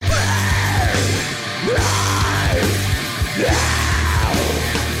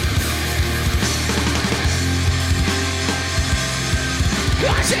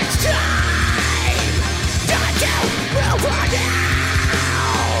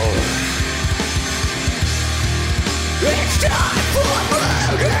It's time for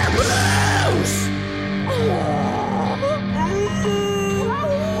Murder Moose!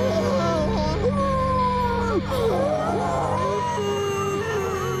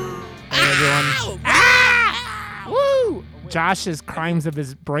 Hey everyone. Woo! Josh's crimes of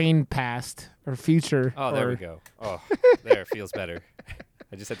his brain past or future. Oh, there we go. Oh, there, feels better.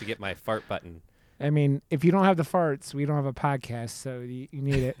 I just have to get my fart button. I mean, if you don't have the farts, we don't have a podcast, so you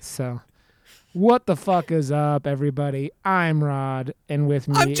need it. So, what the fuck is up, everybody? I'm Rod, and with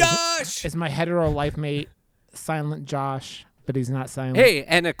me I'm Josh! is my hetero life mate, Silent Josh, but he's not silent. Hey,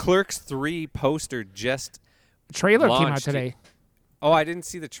 and a Clerks 3 poster just Trailer came out launched. today. Oh, I didn't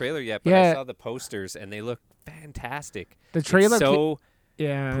see the trailer yet, but Yeah. I saw the posters, and they look fantastic. The trailer, It's so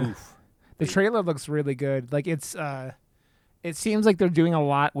yeah, poof. the trailer looks really good. Like it's, it seems like they're doing a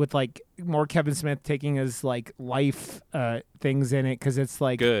lot with like more Kevin Smith taking his like life things in it, because it's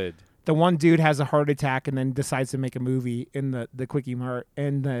like Good. the one dude has a heart attack and then decides to make a movie in the Quickie Mart,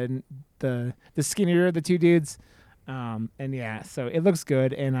 and then the skinnier of the two dudes, and yeah, so it looks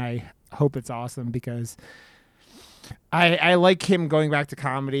good, and I hope it's awesome because I like him going back to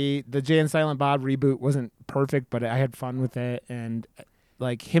comedy. The Jay and Silent Bob reboot wasn't perfect, but I had fun with it, and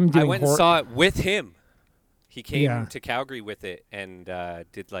like him doing. I went and saw it with him. He came Yeah. to Calgary with it and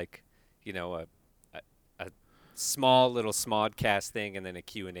did like, a small little Smodcast thing and then a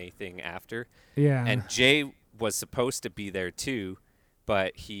Q&A thing after. Yeah, And Jay was supposed to be there too,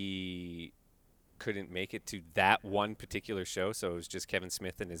 but he couldn't make it to that one particular show, so it was just Kevin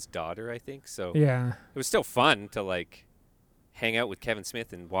Smith and his daughter, I think. So yeah, it was still fun to like hang out with Kevin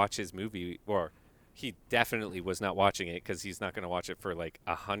Smith and watch his movie. Or he definitely was not watching it because he's not going to watch it for like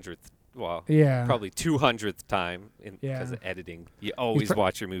 100th, well, yeah. probably 200th time because Yeah. of editing. You always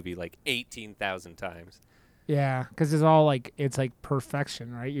watch your movie like 18,000 times. Yeah, because it's all like it's like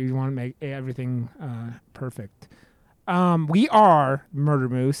perfection, right? You want to make everything perfect. We are Murder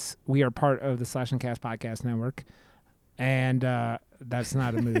Moose. We are part of the Slash and Cast Podcast Network, and that's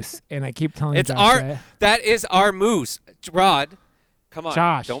not a moose. And I keep telling It's Josh that is our moose. Rod, come on.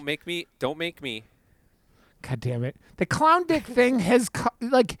 Josh. Don't make me. God damn it! The clown dick thing has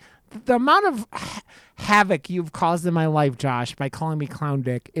like the amount of havoc you've caused in my life, Josh, by calling me clown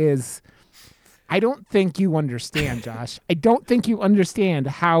dick is. I don't think you understand, Josh. I don't think you understand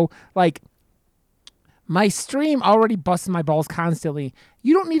how, like, my stream already busts my balls constantly.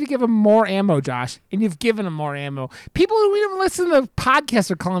 You don't need to give him more ammo, Josh, and you've given him more ammo. People who even listen to the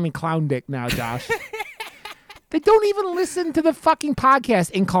podcast are calling me clown dick now, Josh. They don't even listen to the fucking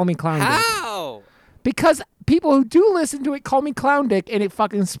podcast and call me clown dick. How? Because people who do listen to it call me clown dick, and it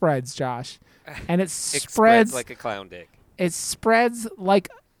fucking spreads, Josh. And it Spreads like a clown dick. It spreads like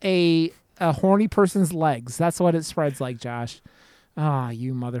a horny person's legs. That's what it spreads like, Josh. Ah,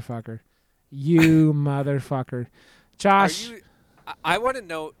 you motherfucker. You motherfucker. Josh. I want to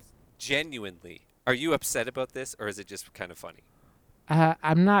know genuinely, are you upset about this or is it just kind of funny?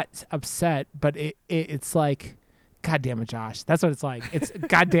 I'm not upset, but it's like, God damn it, Josh. That's what it's like. It's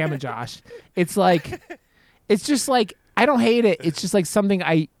God damn it, Josh. It's like, it's just like, I don't hate it. It's just like something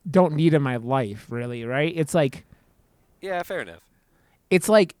I don't need in my life, really, right? It's like. Yeah, fair enough. It's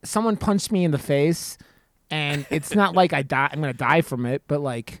like someone punched me in the face, and it's not like I'm going to die from it, but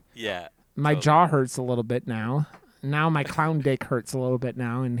like Yeah. my totally. jaw hurts a little bit now. Now my clown dick hurts a little bit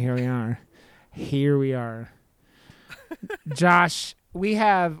now, and here we are. Here we are. Josh, we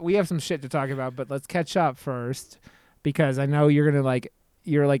have some shit to talk about, but let's catch up first, because I know you're like,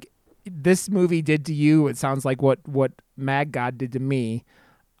 this movie did to you, it sounds like what Mag God did to me.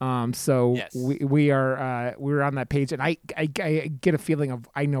 So Yes. we're on that page, and I get a feeling of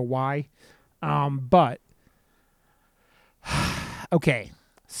I know why, but okay.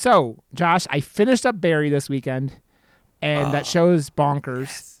 So Josh, I finished up Barry this weekend, and that show is bonkers.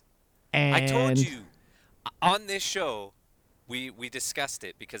 Yes. And I told you on this show, we discussed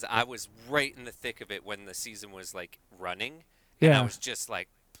it because I was right in the thick of it when the season was like running, and I Yeah. was just like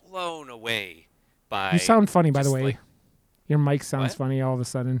blown away by. You sound funny, by the just, way. like, Your mic sounds What? funny all of a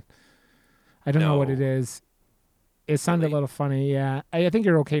sudden. I don't know what it No. is. It sounded Really? a little funny, yeah. I think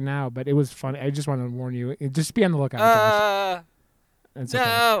you're okay now, but it was funny. I just wanted to warn you. Just be on the lookout, Josh. It's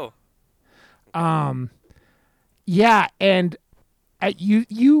okay. No. Yeah, and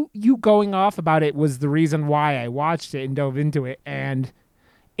you going off about it was the reason why I watched it and dove into it, and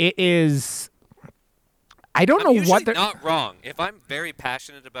it is. I don't I'm know usually what they're not wrong. If I'm very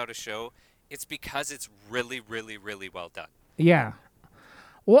passionate about a show, it's because it's really, really, really well done. Yeah.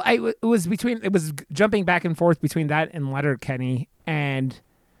 Well, it was jumping back and forth between that and Letterkenny, and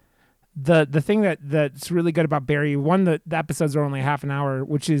the thing that's really good about Barry, one, the episodes are only half an hour,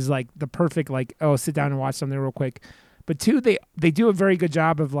 which is like the perfect like, oh, sit down and watch something real quick. But two, they do a very good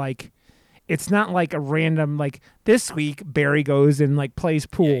job of like, it's not like a random like this week Barry goes and like plays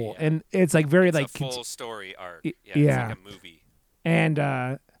pool yeah. and it's like very It's like a full story arc. yeah. It's like a movie. And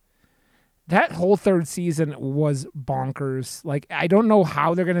that whole third season was bonkers. Like I don't know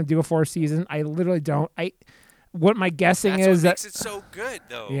how they're gonna do a fourth season. I literally don't. What my guessing That's is what that makes it so good,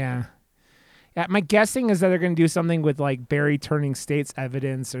 though. yeah. Yeah, my guessing is that they're going to do something with like Barry turning state's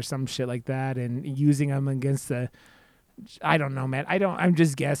evidence or some shit like that and using them against the. I don't know, man. I'm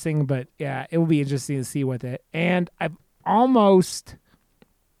just guessing, but yeah, it will be interesting to see with it. And I've almost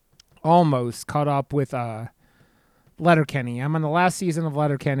caught up with Letterkenny. I'm on the last season of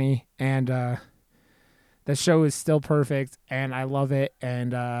Letterkenny, and the show is still perfect, and I love it.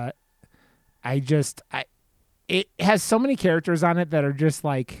 And it has so many characters on it that are just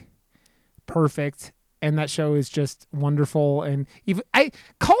like perfect, and that show is just wonderful. And even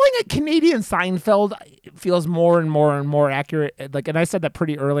calling it Canadian Seinfeld feels more and more and more accurate. Like, and I said that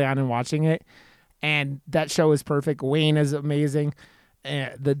pretty early on in watching it, and that show is perfect. Wayne is amazing.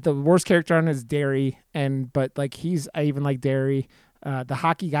 The worst character on it is Derry, but like I even like Derry. The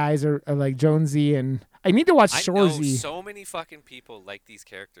hockey guys are like Jonesy, and I need to watch I Shorzy. know so many fucking people like these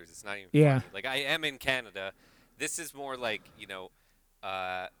characters. It's not even funny. Like, I am in Canada. This is more like,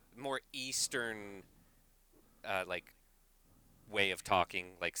 more Eastern, like, way of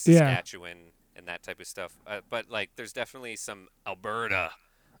talking, like Saskatchewan and that type of stuff. But, like, there's definitely some Alberta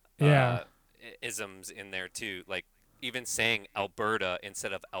isms in there, too. Like, even saying Alberta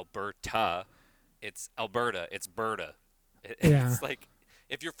instead of Alberta, it's Alberta. It's Berta. It's like,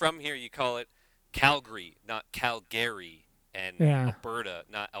 if you're from here, you call it Calgary, not Calgary, and Alberta,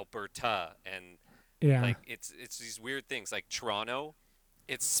 not Alberta, and like it's these weird things. Like Toronto,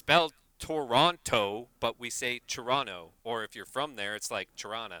 it's spelled Toronto, but we say Toronto. Or if you're from there, it's like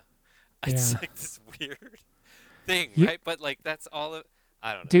Toronto. It's like this weird thing, right? But like that's all of.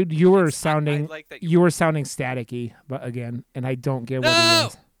 I don't know. Dude, you were sounding like that you were sounding staticky, but again, and I don't get what it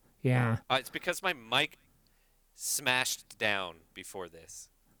is. Yeah. It's because my mic smashed down before this.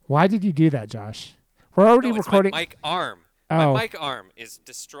 Why did you do that, Josh? We're already No, it's recording. my mic arm. Oh. My mic arm is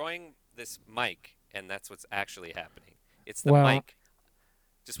destroying this mic, and that's what's actually happening. It's the Well, mic.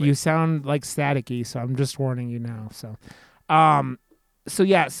 Just wait. You sound like staticky, so I'm just warning you now. So,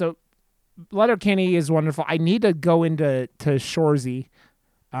 so Letterkenny is wonderful. I need to go into Shorzy.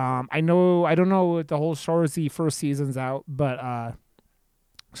 I don't know if the whole Shorzy first season's out, but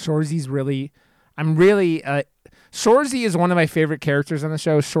Shorzy's really, Shorzy is one of my favorite characters on the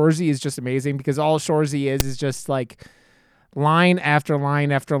show. Shorzy is just amazing because all Shorzy is just like line after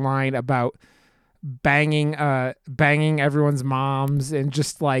line after line about banging everyone's moms, and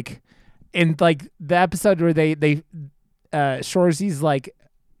just like in like the episode where they Shorzy's like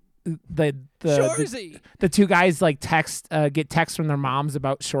the two guys like get texts from their moms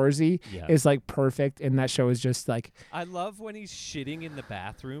about Shorzy is like perfect, and that show is just like I love when he's shitting in the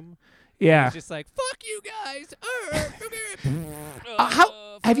bathroom. Yeah. He's just like, fuck you guys.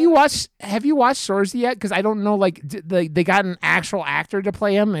 Have you watched Shorzy yet? Because I don't know, like, they got an actual actor to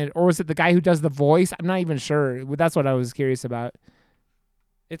play him, or was it the guy who does the voice? I'm not even sure. That's what I was curious about.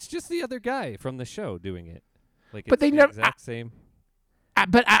 It's just the other guy from the show doing it. Like, but it's they the never exact same.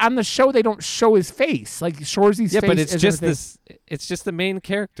 But on the show, they don't show his face. Like Shorzy's face. Yeah, but it's isn't just the this. It's just the main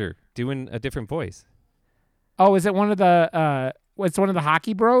character doing a different voice. Oh, is it one of the? It's one of the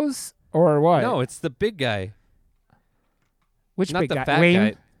hockey bros, or what? No, it's the big guy. Which Not big the guy? fat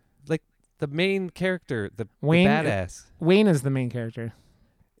Wayne. guy. Like the main character, the Wayne. badass. Wayne is the main character.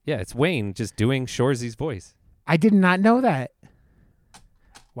 Yeah, it's Wayne just doing Shorzy's voice. I did not know that.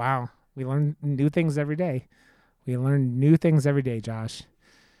 Wow, we learn new things every day. We learn new things every day, Josh.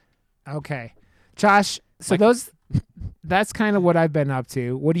 Okay, Josh. So that's kind of what I've been up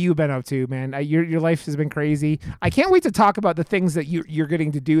to. What have you been up to, man? Your life has been crazy. I can't wait to talk about the things that you're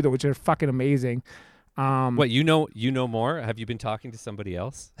getting to do, though, which are fucking amazing. What, you know more? Have you been talking to somebody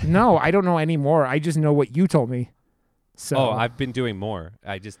else? No, I don't know any more. I just know what you told me. So I've been doing more.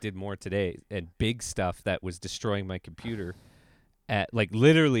 I just did more today, and big stuff that was destroying my computer. Like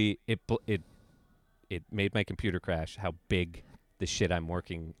literally, it made my computer crash. How big the shit I'm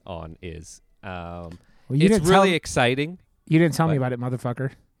working on is. It's really exciting. You didn't tell me about it,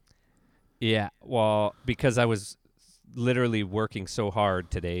 motherfucker. Yeah, well, because I was literally working so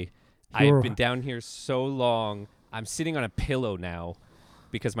hard today. I've been down here so long. I'm sitting on a pillow now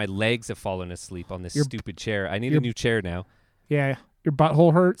because my legs have fallen asleep on this stupid chair. I need a new chair now. Yeah, your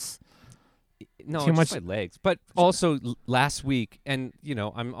butthole hurts. No, Too just much- my legs. But also last week, and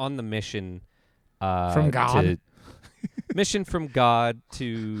I'm on the mission From God? mission from God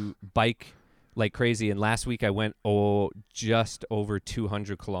to bike like crazy. And last week I went just over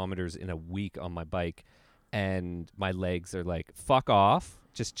 200 kilometers in a week on my bike, and my legs are like, fuck off,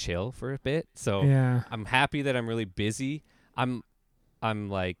 just chill for a bit. So Yeah. I'm happy that I'm really busy. I'm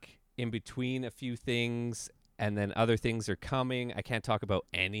like in between a few things, and then other things are coming. I can't talk about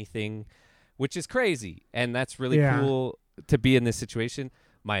anything, which is crazy, and that's really Yeah. cool to be in this situation.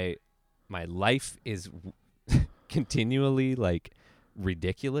 My life is continually like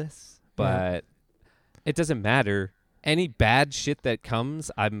ridiculous, but it doesn't matter. Any bad shit that comes,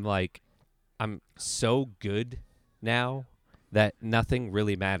 I'm so good now that nothing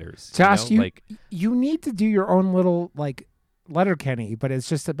really matters. Josh, you know? you need to do your own little like Letterkenny, but it's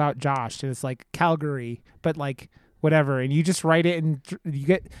just about Josh, and it's like Calgary, but like whatever, and you just write it, and you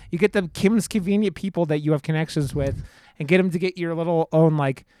get the Kim's Convenient people that you have connections with, and get them to get your little own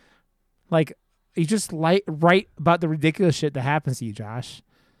like you just write about the ridiculous shit that happens to you, Josh,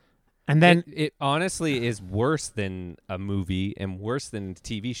 and then it honestly is worse than a movie and worse than a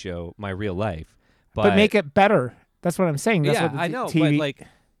TV show, my real life. but make it better. That's what I'm saying. That's yeah, what the I know, TV, but like,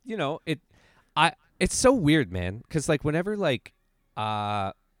 it's so weird, man. Because like whenever like,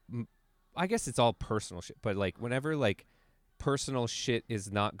 I guess it's all personal shit. But like whenever like personal shit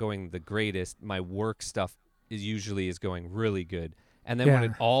is not going the greatest, my work stuff usually is going really good. And then when Yeah.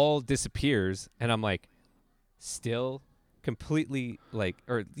 it all disappears, and I'm like, still completely like,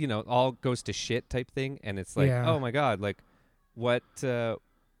 or all goes to shit type thing, and it's like, Yeah. oh my god, like, what's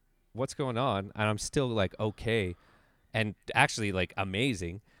going on? And I'm still like okay, and actually like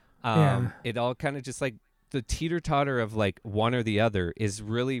amazing. It all kind of just like the teeter-totter of like one or the other is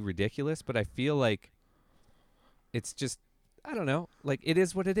really ridiculous, but I feel like it's just, I don't know, like it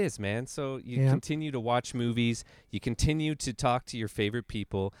is what it is, man. So you continue to watch movies, you continue to talk to your favorite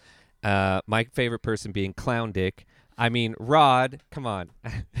people, my favorite person being Clown Dick. I mean, Rod, come on.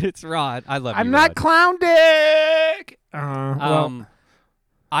 It's Rod. I love you, I'm not Rod. Clown Dick. Well,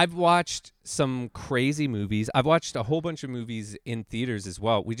 I've watched some crazy movies. I've watched a whole bunch of movies in theaters as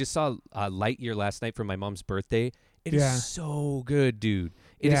well. We just saw Lightyear last night for my mom's birthday. It Yeah. is so good, dude.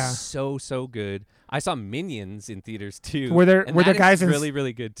 It Yeah. is so good. I saw Minions in theaters too. Were there and were there that guys is in really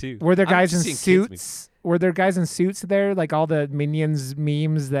really good too. Were there I'm guys in just seeing kids movies. suits? Were there guys in suits there? Like all the Minions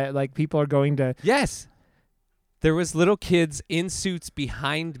memes that like people are going to. Yes. There was little kids in suits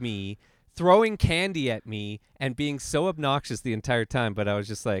behind me throwing candy at me and being so obnoxious the entire time, but I was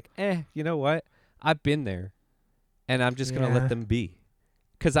just like, you know what? I've been there, and I'm just going to Yeah. let them be.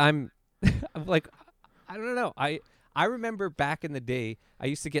 Because I'm like, I don't know. I remember back in the day, I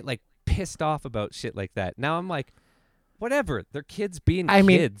used to get like pissed off about shit like that. Now I'm like, whatever. They're kids being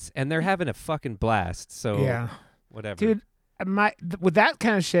kids, and they're having a fucking blast. So Yeah. whatever. Dude, with that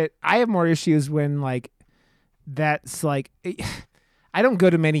kind of shit, I have more issues when like that's like I don't go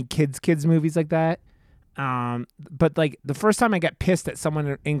to many kids movies like that. But like the first time I got pissed at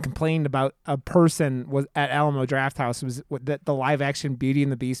someone and complained about a person was at Alamo Drafthouse was the live action Beauty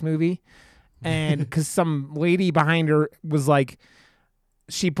and the Beast movie, and because some lady behind her was like,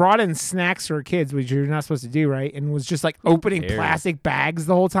 she brought in snacks for her kids, which you're not supposed to do, right? And was just like opening cares? plastic bags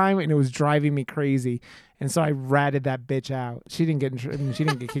the whole time, and it was driving me crazy. And so I ratted that bitch out. She didn't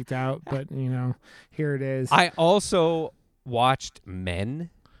get kicked out, but here it is. I also watched Men.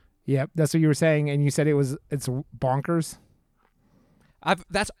 Yep, that's what you were saying, and you said it's bonkers.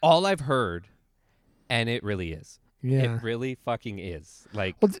 That's all I've heard, and it really is. Yeah. It really fucking is.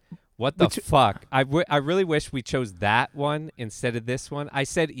 Like, Well, what the fuck? I really wish we chose that one instead of this one. I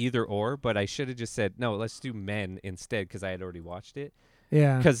said either or, but I should have just said, no, let's do Men instead, because I had already watched it.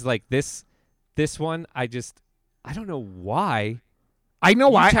 Yeah. Because, like, this one, I don't know why. I know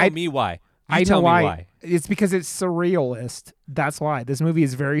why. Tell me why. I tell know me why. why. It's because it's surrealist. That's why. This movie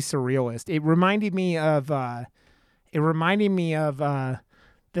is very surrealist. It reminded me of the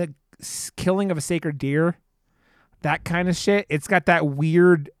killing of a sacred deer. That kind of shit. It's got that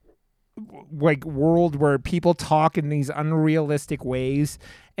weird like world where people talk in these unrealistic ways,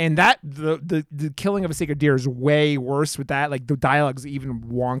 and that the killing of a sacred deer is way worse with that. Like the dialogue's even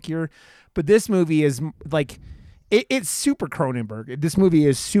wonkier. But this movie is like it's super Cronenberg. This movie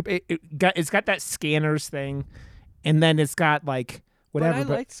is super. It's got that Scanners thing, and then it's got like whatever.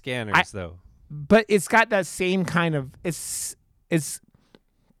 But I like Scanners though. But it's got that same kind of it's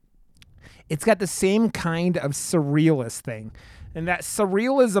got the same kind of surrealist thing. And that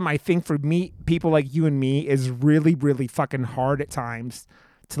surrealism, I think, for me, people like you and me, is really, really fucking hard at times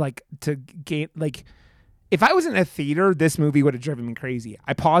to gain. Like, if I was in a theater, this movie would have driven me crazy.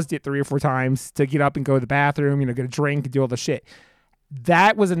 I paused it 3 or 4 times to get up and go to the bathroom, get a drink, and do all the shit.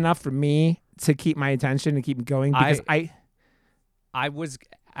 That was enough for me to keep my attention and keep me going because I was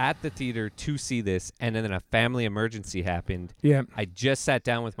at the theater to see this, and then a family emergency happened. Yeah. I just sat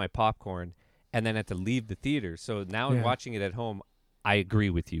down with my popcorn and then had to leave the theater. So now in watching it at home, I agree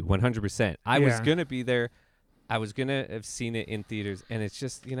with you 100%. I was going to be there. I was going to have seen it in theaters, and it's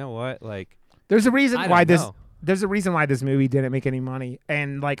just, you know what? Like, there's a reason why this know. there's a reason why this movie didn't make any money.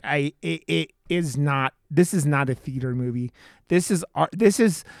 And like it is not, this is not a theater movie. This is art. This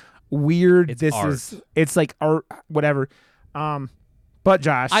is weird. It's art. It's like art, whatever. But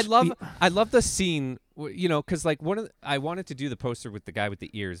Josh, I love the scene, because like I wanted to do the poster with the guy with the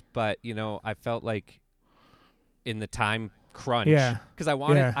ears, but I felt like in the time crunch, because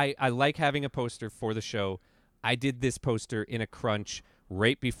I like having a poster for the show. I did this poster in a crunch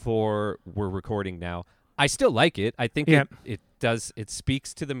right before we're recording now. I still like it. I think it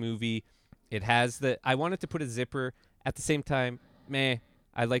speaks to the movie. It has I wanted to put a zipper at the same time.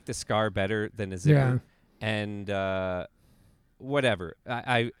 I like the scar better than a zipper. And whatever.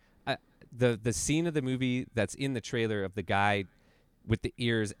 The scene of the movie that's in the trailer of the guy with the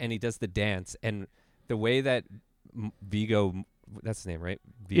ears and he does the dance, and the way that Viggo, that's his name, right?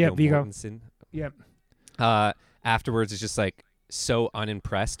 Viggo Mortensen. Yep. Afterwards is just like so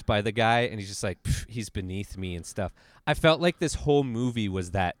unimpressed by the guy, and he's just like, he's beneath me and stuff. I felt like this whole movie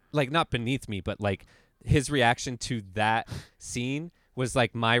was that, like, not beneath me, but like his reaction to that scene was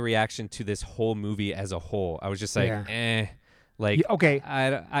like my reaction to this whole movie as a whole. I was just like, like, okay,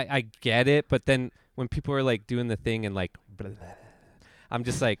 I get it, but then when people are like doing the thing and like, blah, blah, I'm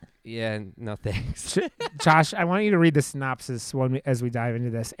just like, yeah, no thanks. Josh, I want you to read the synopsis as we dive into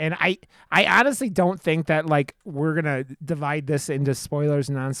this. And I honestly don't think that like we're gonna divide this into spoilers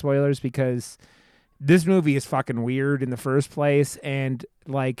and non-spoilers, because this movie is fucking weird in the first place, and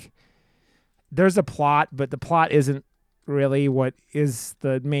like there's a plot, but the plot isn't really what is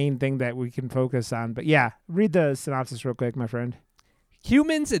the main thing that we can focus on. But yeah, read the synopsis real quick, my friend.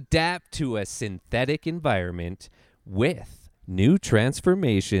 Humans adapt to a synthetic environment with new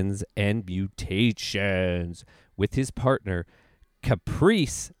transformations and mutations. With his partner,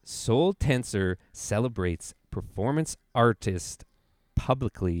 Caprice Soul Tensor celebrates performance artist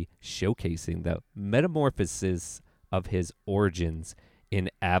publicly showcasing the metamorphosis of his origins in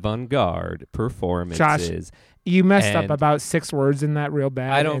avant-garde performances. Josh, you messed up about 6 words in that real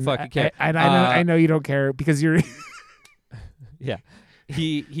bad. I don't fucking care. I know you don't care because you're... Yeah.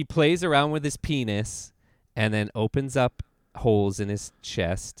 He plays around with his penis and then opens up holes in his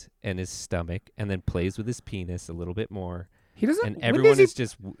chest and his stomach and then plays with his penis a little bit more. He doesn't... And everyone is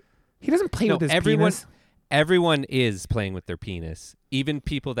just... He doesn't play with his penis. Everyone is playing with their penis. Even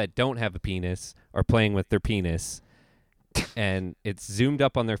people that don't have a penis are playing with their penis. And it's zoomed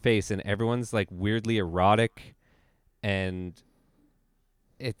up on their face, and everyone's like weirdly erotic, and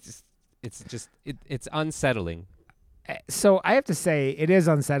it's unsettling. So I have to say it is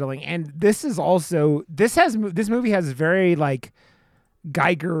unsettling, and this movie has very like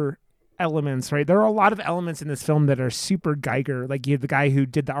Geiger elements, right? There are a lot of elements in this film that are super Geiger. Like you have the guy who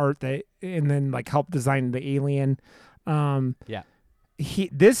did the art and then like helped design the alien.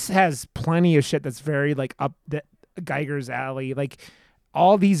 This has plenty of shit that's very like up the Geiger's alley, like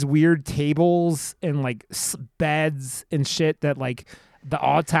all these weird tables and like beds and shit that like the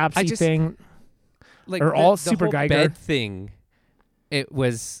autopsy thing, like are all super whole Geiger. Bed thing. It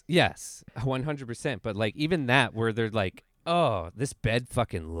was 100%, but like even that where they're like, oh, this bed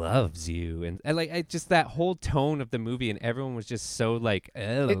fucking loves you, and like just that whole tone of the movie, and everyone was just so like,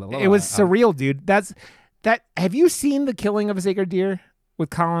 it was surreal, dude. Have you seen The Killing of a Sacred Deer with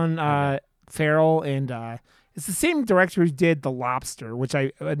Colin Farrell and? It's the same director who did The Lobster, which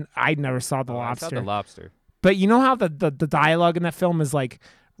I never saw The Lobster. I saw The Lobster. But you know how the dialogue in that film is like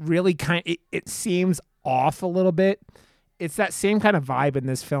really it seems off a little bit. It's that same kind of vibe in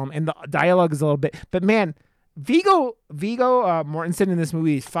this film, and the dialogue is a little bit. But man, Viggo Mortensen in this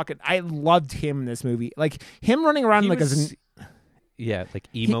movie is fucking. I loved him in this movie, like him running around like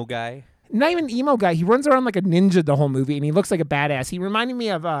emo guy. Not even emo guy. He runs around like a ninja the whole movie, and he looks like a badass. He reminded me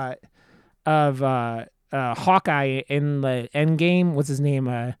of Hawkeye in the Endgame. What's his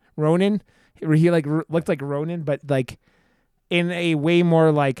name? Ronan. He like looked like Ronan, but like in a way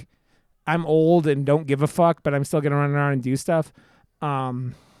more like I'm old and don't give a fuck, but I'm still gonna run around and do stuff.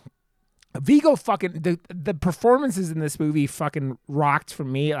 Viggo fucking the performances in this movie fucking rocked for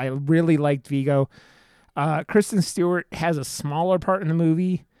me. I really liked Viggo. Kristen Stewart has a smaller part in the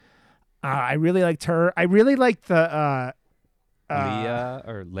movie. I really liked her. I really liked the Leah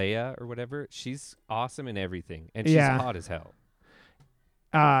or Leia or whatever. She's awesome in everything, and she's Yeah. hot as hell.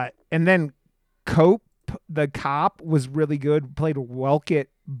 And then Cope, the cop, was really good. Played Welkett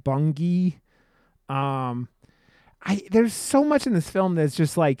Bungie. There's so much in this film that's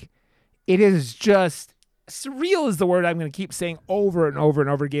just like, it is just surreal is the word I'm going to keep saying over and over and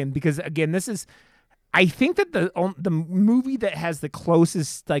over again, because again, this is, I think that the movie that has the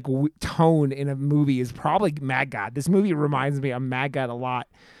closest like tone in a movie is probably Mad God. This movie reminds me of Mad God a lot,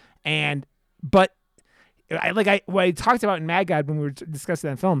 but what I talked about in Mad God when we were discussing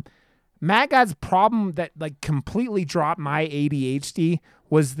that film. Mad God's problem that like completely dropped my ADHD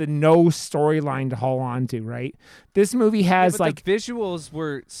was the no storyline to hold on to. Right, this movie has but like the visuals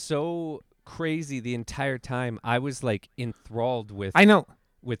were so crazy the entire time. I was like enthralled with. I know.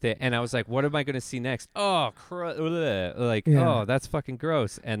 With it, and I was like, what am I going to see next? Oh, like, Yeah. oh, that's fucking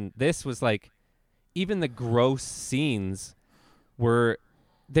gross. And this was like, even the gross scenes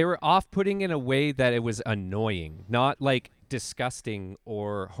they were off-putting in a way that it was annoying, not like disgusting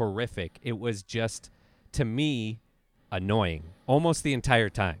or horrific. It was just, to me, annoying almost the entire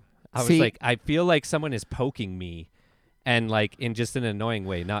time. I was like, I feel like someone is poking me, and like in just an annoying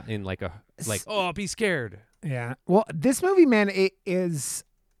way, not in like oh, be scared. Yeah. Well, this movie, man, it is.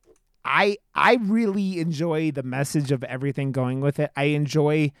 I really enjoy the message of everything going with it. I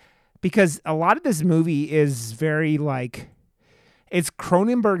enjoy, because a lot of this movie is very like, it's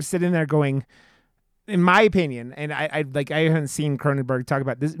Cronenberg sitting there going, in my opinion, and I haven't seen Cronenberg talk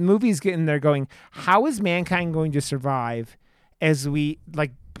about this. Movie's getting there going, how is mankind going to survive as we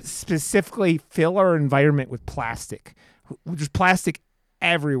like specifically fill our environment with plastic? There's plastic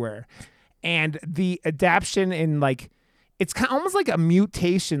everywhere, and the adaptation in like, it's kind of almost like a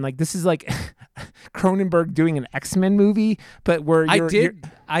mutation. Like this is like Cronenberg doing an X-Men movie, but where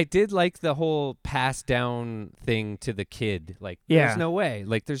I did like the whole pass down thing to the kid. Like, Yeah. there's no way.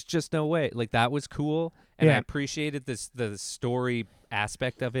 Like, there's just no way. Like, that was cool, and I Yeah. appreciated the story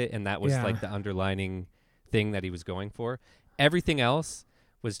aspect of it, and that was Yeah. like the underlining thing that he was going for. Everything else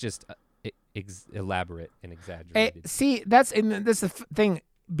was just elaborate and exaggerated. See, that's the thing.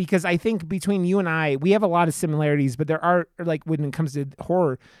 Because I think between you and I, we have a lot of similarities, but there are, like, when it comes to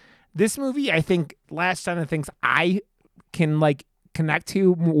horror, this movie, I think, latched on to things I can, like, connect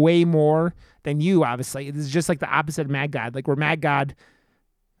to way more than you, obviously. It's just, like, the opposite of Mad God. Like, where Mad God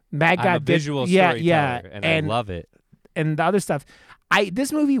I'm a visual storyteller, and I love it. And the other stuff.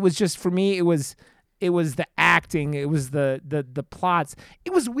 This movie was just, for me, it was the acting, it was the plots.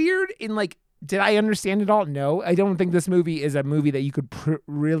 It was weird in, like, did I understand it all? No. I don't think this movie is a movie that you could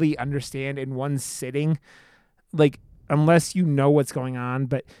really understand in one sitting, like, unless you know what's going on.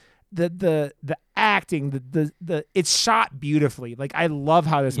 But the acting, the it's shot beautifully. Like, I love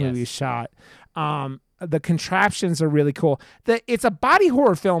how this movie is shot. The contraptions are really cool. It's a body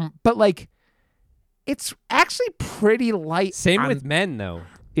horror film, but like, it's actually pretty light. Same with Men, though.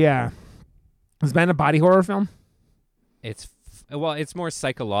 Yeah. Has Men a body horror film? Well, it's more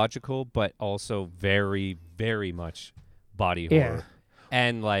psychological, but also very, very much body horror. Yeah.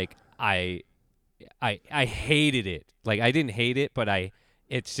 And like I hated it. Like, I didn't hate it, but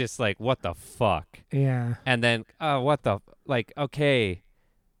it's just like, what the fuck? Yeah. And then okay,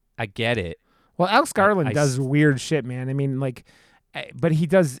 I get it. Well, Alex Garland does weird shit, man. I mean, like, but he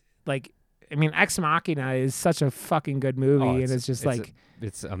does, like, I mean, Ex Machina is such a fucking good movie, and it's just like,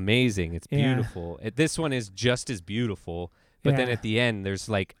 it's amazing. It's beautiful. This one is just as beautiful. But then at the end, there's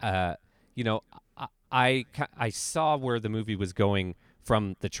like, I saw where the movie was going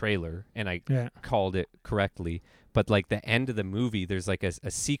from the trailer, and I called it correctly. But like the end of the movie, there's like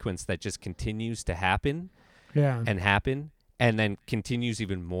a sequence that just continues to happen, and happen, and then continues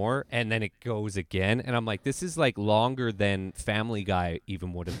even more, and then it goes again. And I'm like, this is like longer than Family Guy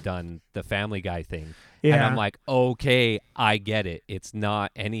even would have done the Family Guy thing. Yeah. And I'm like, okay, I get it. It's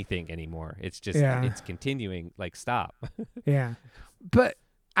not anything anymore. It's just, it's continuing. Like, stop. Yeah. But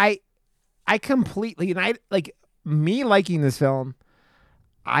I completely, and I, like, me liking this film,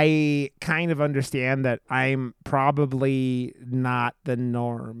 I kind of understand that I'm probably not the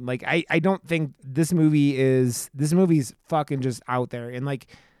norm. Like, I don't think this movie's fucking just out there. And like,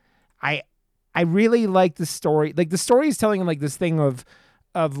 I really like the story. Like, the story is telling like this thing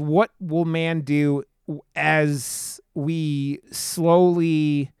of what will man do as we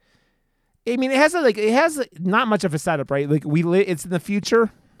slowly, I mean, it has not much of a setup, right? Like, it's in the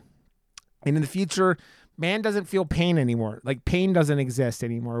future, and in the future, man doesn't feel pain anymore. Like, pain doesn't exist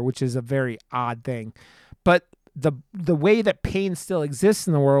anymore, which is a very odd thing. But the way that pain still exists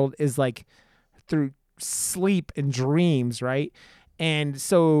in the world is like through sleep and dreams, right? And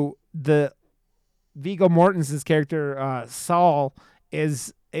so the Viggo Mortensen's character Saul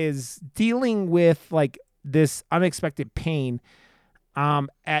is dealing with like this unexpected pain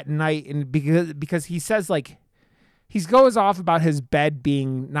at night, and because he says like he goes off about his bed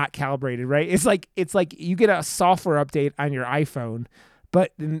being not calibrated, right? It's like you get a software update on your iPhone,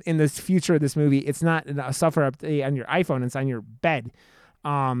 but in this future of this movie, it's not a software update on your iPhone, it's on your bed.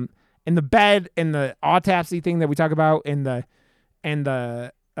 In the bed, and the autopsy thing that we talk about, and the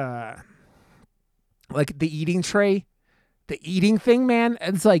like the eating tray, the eating thing, man.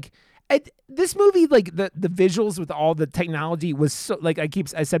 It's like this movie, like the visuals with all the technology was so like I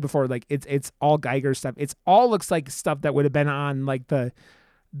said before, like it's all Geiger stuff. It's all looks like stuff that would have been on like the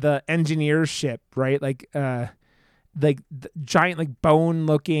engineer ship, right? Like the giant like bone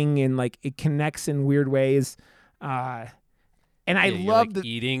looking, and like it connects in weird ways. And I love like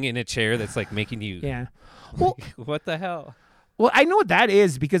eating in a chair that's like making you. Yeah. Well, what the hell? Well, I know what that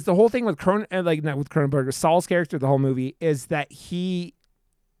is, because the whole thing with not with Cronenberg, Saul's character, the whole movie is that he's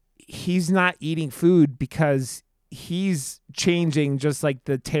not eating food because he's changing just like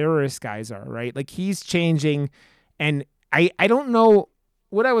the terrorist guys are, right? Like he's changing, and I don't know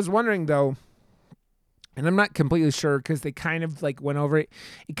what I was wondering though, and I'm not completely sure because they kind of like went over it.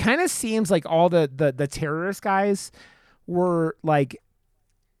 It kind of seems like all the terrorist guys were like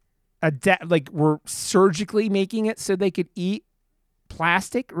were surgically making it so they could eat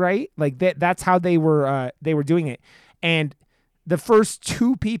plastic, right? Like that's how they were doing it. And the first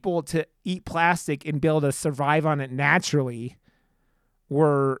two people to eat plastic and be able to survive on it naturally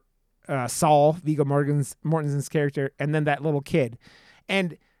were Saul, Viggo Mortensen's character, and then that little kid.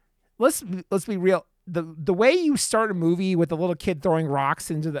 And let's be real. The way you start a movie with a little kid throwing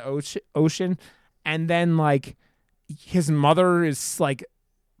rocks into the ocean, and then like his mother is like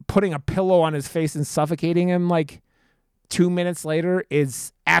putting a pillow on his face and suffocating him like 2 minutes later,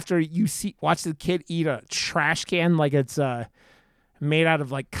 is after you watch the kid eat a trash can like it's made out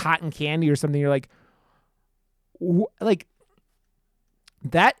of like cotton candy or something. You're like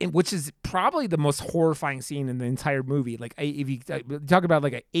that, which is probably the most horrifying scene in the entire movie. Like if you talk about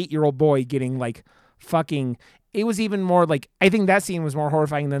like an 8-year-old boy getting like fucking, it was even more like, I think that scene was more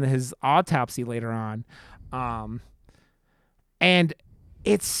horrifying than his autopsy later on. And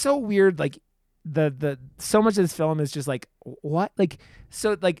it's so weird. Like the so much of this film is just like, what? Like,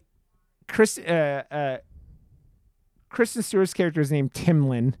 so like Kristen Stewart's character is named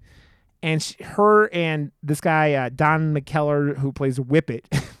Timlin, and her and this guy, Don McKellar, who plays Whippet,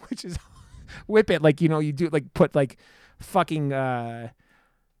 which is Whippet. Like, you know, you do like put like fucking,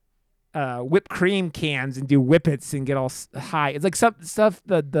 whipped cream cans and do whippets and get all high. It's like some stuff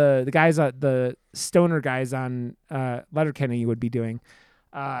the guys, the stoner guys on Letterkenny would be doing.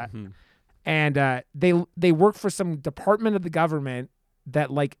 And they work for some department of the government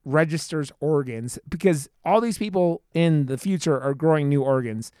that like registers organs, because all these people in the future are growing new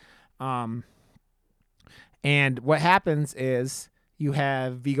organs. And what happens is you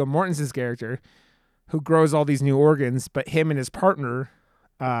have Viggo Mortensen's character who grows all these new organs, but him and his partner,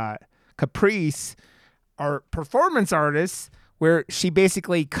 Caprice, are performance artists, where she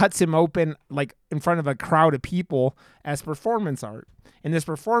basically cuts him open like in front of a crowd of people as performance art. And this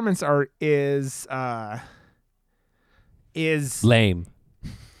performance art is lame.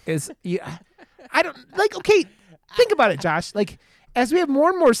 Yeah, I don't like. Okay, think about it, Josh. Like, as we have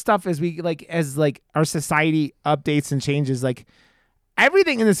more and more stuff, as our society updates and changes, like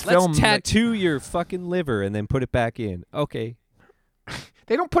everything in this film, Let's tattoo your fucking liver and then put it back in. Okay.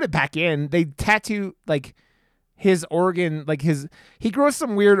 They don't put it back in. They tattoo like his organ, like he grows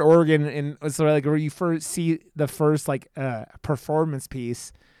some weird organ, and so like where you first see the first like performance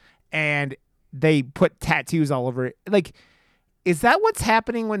piece, and they put tattoos all over it. Like, is that what's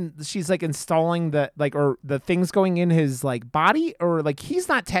happening when she's like installing the like, or the things going in his like body, or like he's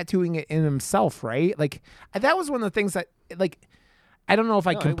not tattooing it in himself, right? Like that was one of the things that like, I don't know if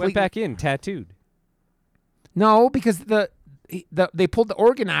I completely went back in tattooed. No, because they pulled the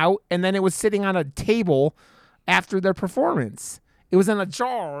organ out, and then it was sitting on a table after their performance. It was in a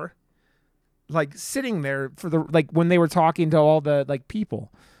jar, like sitting there for the like when they were talking to all the like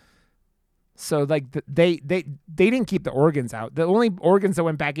people. So like they didn't keep the organs out. The only organs that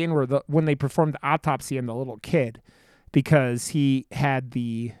went back in were when they performed the autopsy on the little kid, because he had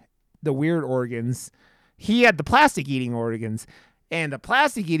the weird organs. He had the plastic eating organs, and the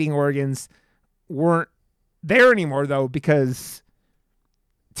plastic eating organs weren't there anymore though, because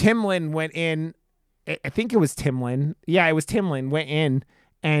Timlin went in. I think it was Timlin. Yeah, it was Timlin went in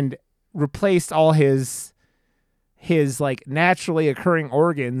and replaced all his like naturally occurring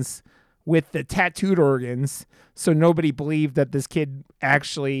organs with the tattooed organs, so nobody believed that this kid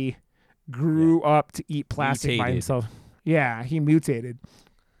actually grew up to eat plastic by Mutated. himself. Yeah, he mutated.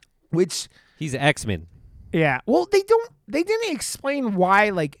 Which, He's X-Men. yeah. Well, they didn't explain why,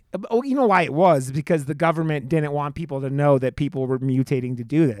 like, oh, you know why it was, because the government didn't want people to know that people were mutating to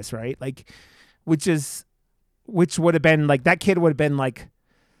do this, right? Like, which would have been like, that kid would have been like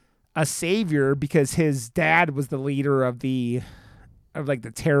a savior because his dad was the leader of the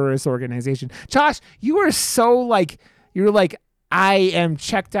terrorist organization. Josh, you were so like, you were like, I am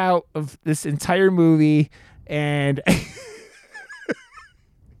checked out of this entire movie, and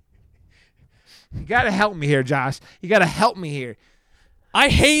you gotta help me here, Josh. You gotta help me here. I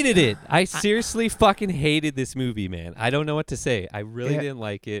hated it. I seriously fucking hated this movie, man. I don't know what to say. I really didn't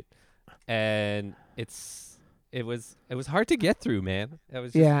like it, and it was hard to get through, man. It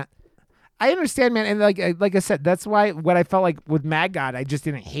was just, Yeah. I understand, man, and like I said, that's why what I felt like with Mad God, I just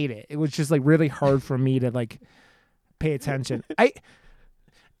didn't hate it. It was just like really hard for me to like pay attention.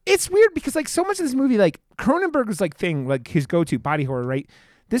 It's weird because like so much of this movie, like Cronenberg's like thing, like his go-to body horror, right?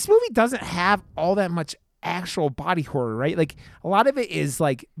 This movie doesn't have all that much actual body horror, right? Like a lot of it is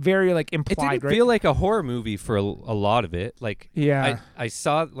like very like it implied, didn't right? feel like a horror movie for a lot of it. Like, Yeah. I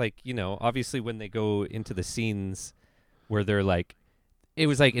saw, like, obviously when they go into the scenes where they're like, it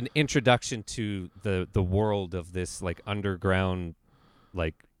was like an introduction to the world of this like underground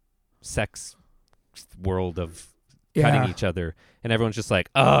like sex world of cutting Yeah. each other, and everyone's just like,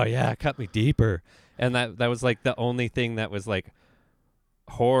 oh yeah, cut me deeper, and that was like the only thing that was like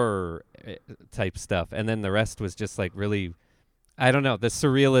horror type stuff, and then the rest was just like really, I don't know, the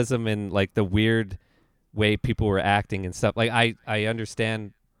surrealism and like the weird way people were acting and stuff. Like I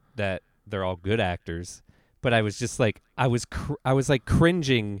understand that they're all good actors, but I was just like, I was like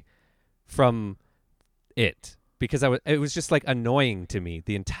cringing from it because it was just like annoying to me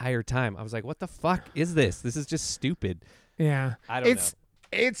the entire time. I was like, what the fuck is this? This is just stupid. Yeah. I don't know.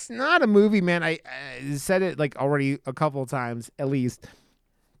 It's not a movie, man. I said it like already a couple of times at least.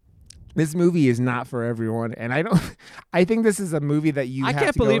 This movie is not for everyone, and I think this is a movie that you I have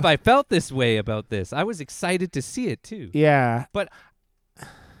can't to go- believe I felt this way about this. I was excited to see it too. Yeah. But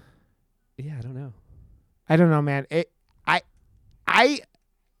yeah, I don't know. I don't know, man.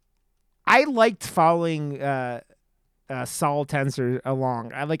 I liked following Saul Tenser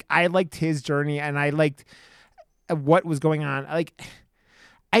along. I liked his journey, and I liked what was going on.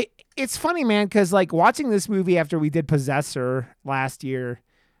 It's funny, man, because like watching this movie after we did Possessor last year,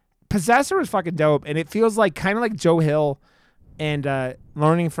 Possessor was fucking dope, and it feels like kind of like Joe Hill and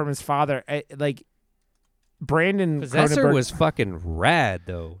learning from his father. Like Brandon Possessor Cronenberg- was fucking rad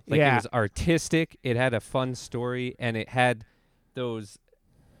though. Like Yeah. it was artistic, it had a fun story, and it had those,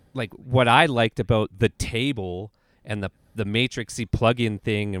 like, what I liked about the table and the matrixy plug-in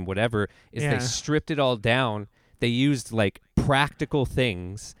thing and whatever is Yeah. they stripped it all down. They used like practical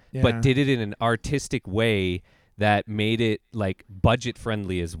things, Yeah. but did it in an artistic way that made it like budget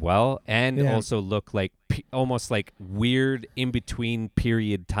friendly as well, and Yeah. also look like almost like weird in between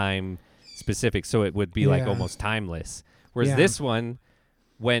period time specific, so it would be like Yeah. almost timeless. Whereas Yeah. this one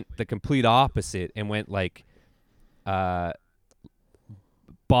went the complete opposite and went like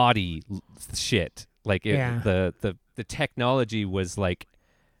body shit. Like Yeah. the technology was like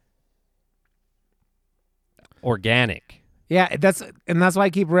organic. Yeah, that's why I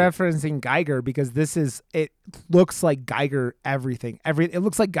keep referencing Geiger, because it looks like Geiger everything. It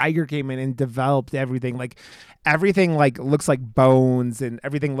looks like Geiger came in and developed everything. Like everything like looks like bones, and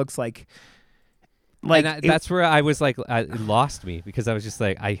everything looks like And that's where I was like, it lost me, because I was just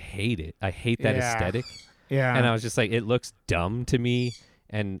like, I hate it. I hate that Yeah. aesthetic. yeah. And I was just like, it looks dumb to me.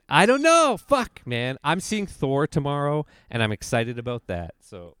 And I don't know. Fuck, man. I'm seeing Thor tomorrow, and I'm excited about that.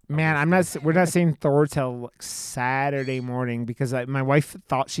 So, Man, we're not seeing Thor till like Saturday morning, because my wife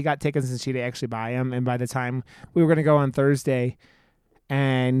thought she got tickets and she didn't actually buy them, and by the time we were gonna go on Thursday,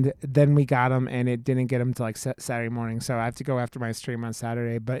 and then we got them, and it didn't get them till like Saturday morning. So I have to go after my stream on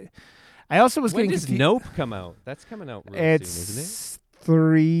Saturday. But I also was when getting does Nope come out? That's coming out real It's soon,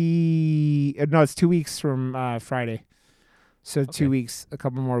 isn't 2 weeks from Friday. So 2 Okay. weeks, a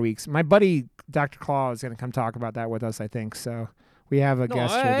couple more weeks. My buddy Dr. Claw is going to come talk about that with us, I think. So we have a it?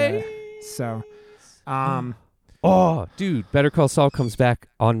 guest here. There. So, Oh, dude, Better Call Saul comes back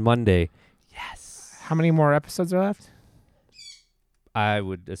on Monday. Yes. how many more episodes are left? I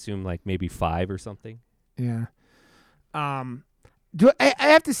would assume like maybe 5 or something. Yeah. Do I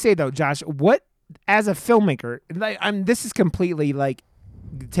have to say though, Josh, what as a filmmaker, like this is completely like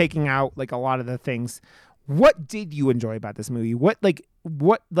taking out like a lot of the things. What did you enjoy about this movie? What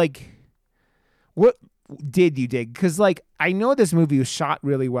did you dig? Because like I know this movie was shot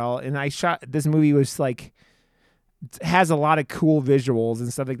really well, and this movie was like has a lot of cool visuals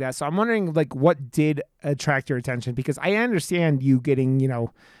and stuff like that. So I'm wondering like what did attract your attention, because I understand you getting,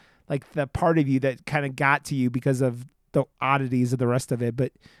 like the part of you that kind of got to you because of the oddities of the rest of it.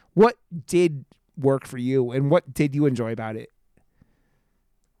 But what did work for you and what did you enjoy about it?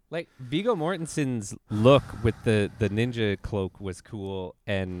 Like Viggo Mortensen's look with the ninja cloak was cool,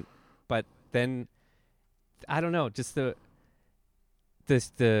 but then I don't know, just the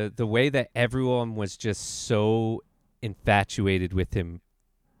way that everyone was just so infatuated with him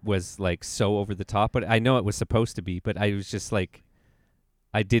was like so over the top. But I know it was supposed to be, but I was just like,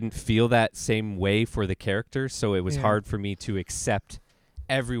 I didn't feel that same way for the character, so it was hard for me to accept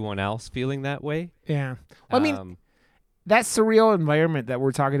everyone else feeling that way. Yeah. Well, I mean, that surreal environment that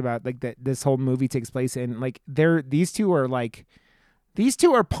we're talking about, like that this whole movie takes place in, like these two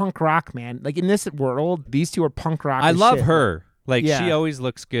are punk rock, man. Like in this world, these two are punk rock. I love shit. her. Like Yeah. she always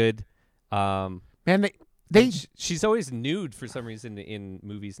looks good. Man, She's always nude for some reason in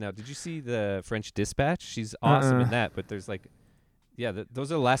movies now. Did you see the French Dispatch? She's awesome in that. But there's like,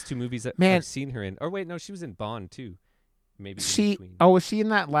 those are the last two movies that I've seen her in. Or wait, no, she was in Bond too. Maybe was she in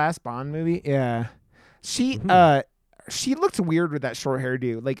that last Bond movie? Yeah, she looked weird with that short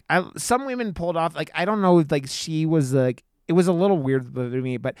hairdo. Like some women pulled off. Like I don't know. Like she was like, it was a little weird to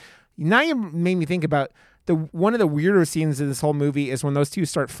me. But now you made me think about one of the weirder scenes in this whole movie is when those two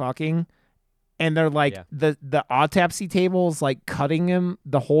start fucking. And they're like the autopsy table's like cutting him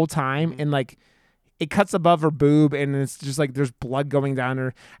the whole time, and like it cuts above her boob, and it's just like there's blood going down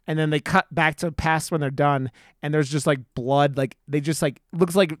her, and then they cut back to past when they're done, and there's just like blood, like they just like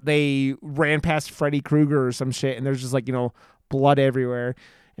looks like they ran past Freddy Krueger or some shit, and there's just like blood everywhere,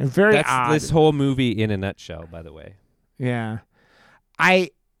 and That's odd. This whole movie in a nutshell, by the way. Yeah,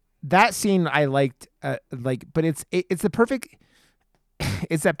 that scene I liked, but it's the perfect.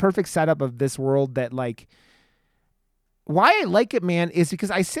 It's that perfect setup of this world that like why I like it, man, is because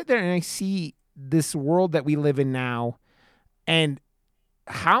I sit there and I see this world that we live in now, and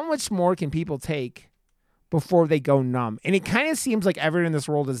how much more can people take before they go numb? And it kind of seems like everyone in this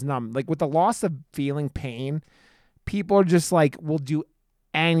world is numb. Like with the loss of feeling pain, people are just like will do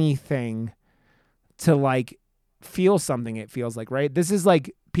anything to like feel something, it feels like, right? This is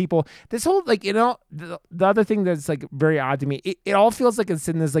like people, this whole like, the other thing that's like very odd to me, it all feels like it's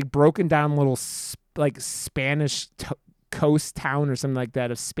in this like broken down little like Spanish coast town or something like that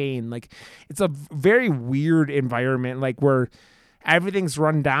of Spain. Like it's a very weird environment, like where everything's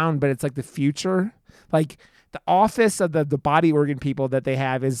run down, but it's like the future. Like the office of the body organ people that they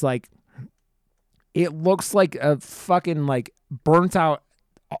have is like, it looks like a fucking like burnt out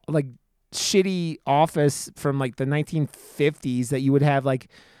like shitty office from like the 1950s that you would have like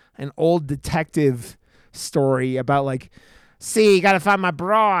an old detective story about like, see, you gotta find my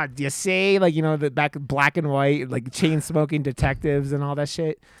broad, you see, like, the back black and white, like chain smoking detectives and all that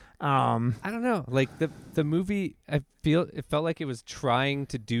shit. I don't know, like the movie, it felt like it was trying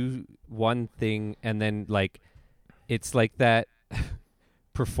to do one thing, and then like it's like that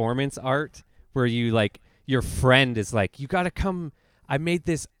performance art where you like your friend is like, you gotta come, I made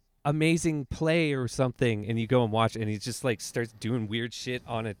this amazing play or something, and you go and watch, and he just like starts doing weird shit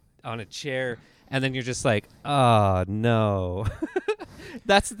on a chair, and then you're just like, oh no.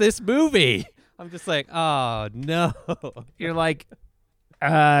 That's this movie. I'm just like, oh no. You're like,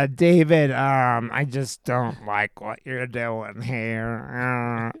 David, I just don't like what you're doing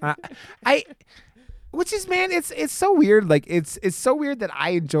here. Which is, man, it's so weird. Like it's so weird that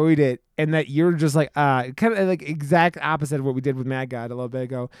I enjoyed it and that you're just like kind of like exact opposite of what we did with Mad God a little bit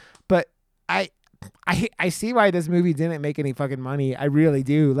ago. But I see why this movie didn't make any fucking money. I really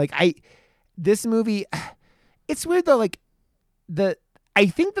do. Like this movie, it's weird though. Like I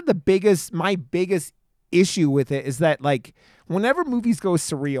think that my biggest issue with it is that like whenever movies go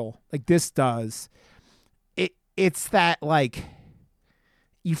surreal, like this does, it's that like,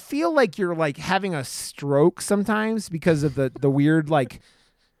 you feel like you're like having a stroke sometimes because of the weird, like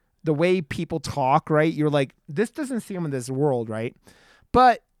the way people talk, right? You're like, this doesn't seem in this world, right?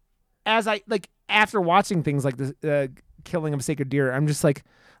 But as I like, after watching things like this, Killing of a Sacred Deer, I'm just like,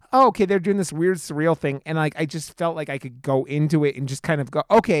 oh, okay, they're doing this weird surreal thing. And like, I just felt like I could go into it and just kind of go,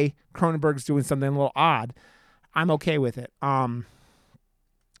 okay, Cronenberg's doing something a little odd. I'm okay with it.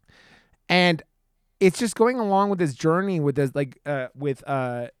 And it's just going along with this journey with this, like, with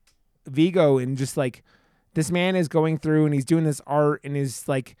Viggo, and just like this man is going through and he's doing this art and is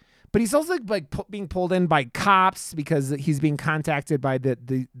like, but he's also like being pulled in by cops because he's being contacted by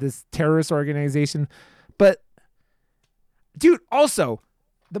this terrorist organization. But dude, also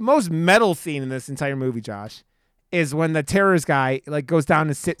the most metal scene in this entire movie, Josh, is when the terrorist guy like goes down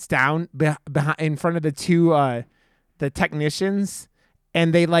and sits down behind in front of the two the technicians,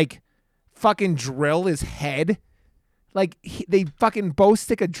 and they like fucking drill his head. Like they fucking both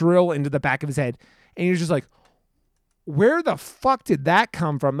stick a drill into the back of his head, and you're just like, where the fuck did that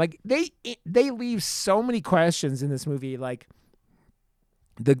come from? Like they leave so many questions in this movie. Like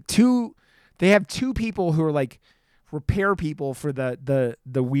they have two people who are like repair people for the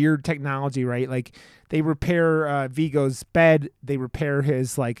weird technology, right? Like they repair Vigo's bed, they repair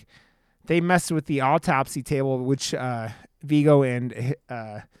his like, they mess with the autopsy table, which Vigo and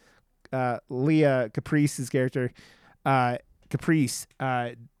Leah Caprice's character Caprice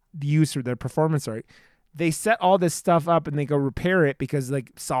use for their performance art. They set all this stuff up and they go repair it because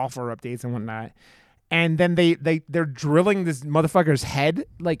like software updates and whatnot. And then they're drilling this motherfucker's head.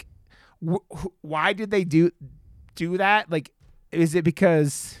 Like, why did they do that? Like, is it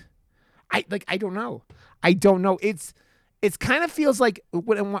because I don't know. I don't know. It's kind of feels like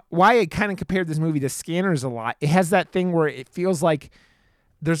why I kind of compared this movie to Scanners a lot. It has that thing where it feels like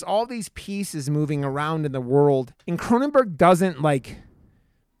there's all these pieces moving around in the world, and Cronenberg doesn't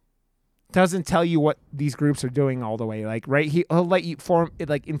tell you what these groups are doing all the way. Like, right? He'll let you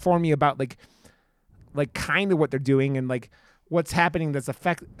inform you about like kind of what they're doing and like what's happening that's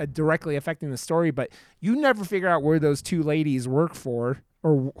directly affecting the story, but you never figure out where those two ladies work for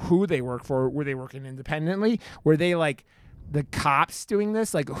or who they work for. Were they working independently? Were they like the cops doing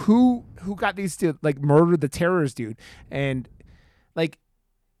this? Like who got these to like murder the terrorist dude? And like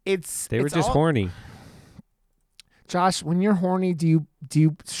they were just horny. Josh, when you're horny, do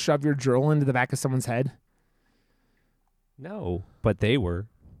you shove your drill into the back of someone's head? No, but they were.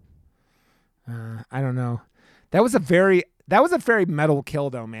 I don't know. That was a very metal kill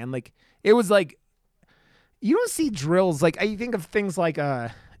though, man. Like it was like you don't see drills like I think of things like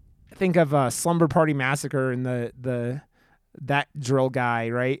Slumber Party Massacre and that drill guy,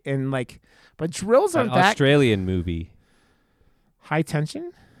 right? And like, but drills aren't that Australian movie. High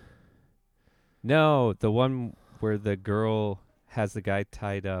Tension? No, the one where the girl has the guy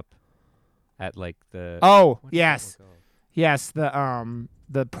tied up at like the yes,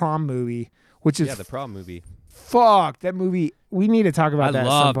 the prom movie, which is the prom movie. Fuck that movie. We need to talk about that. I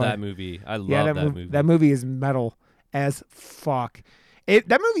love that movie. That movie. That movie is metal as fuck.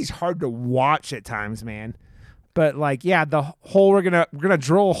 That movie's hard to watch at times, man. But like, yeah, the whole we're gonna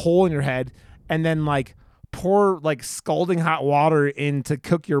drill a hole in your head and then like pour like scalding hot water in to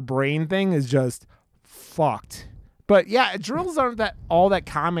cook your brain thing is just fucked. But yeah, drills aren't all that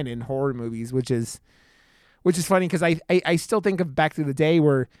common in horror movies, which is funny because I still think of back to the day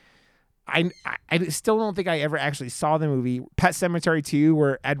where I still don't think I ever actually saw the movie Pet Sematary 2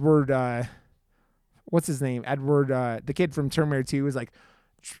 where Edward what's his name? Edward the kid from Terminator 2 is like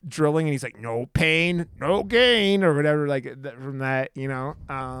drilling and he's like no pain, no gain or whatever like from that, you know.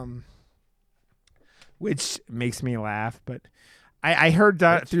 Which makes me laugh, but I heard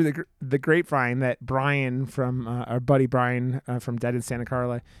through the grapevine that Brian from our buddy Brian from Dead in Santa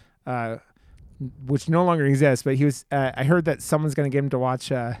Carla, which no longer exists, but he was. I heard that someone's going to get him to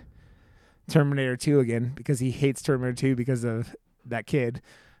watch Terminator 2 again because he hates Terminator 2 because of that kid.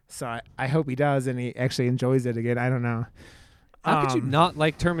 So I hope he does and he actually enjoys it again. I don't know. How could you not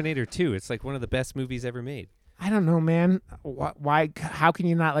like Terminator 2? It's like one of the best movies ever made. I don't know, man. Why? How can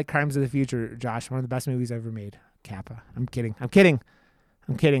you not like Crimes of the Future, Josh? One of the best movies ever made. Kappa. I'm kidding,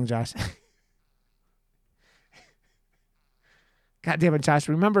 Josh. God damn it, Josh.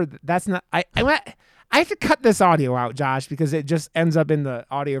 Remember, that's not... I have to cut this audio out, Josh, because it just ends up in the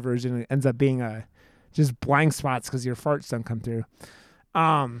audio version. It ends up being just blank spots because your farts don't come through.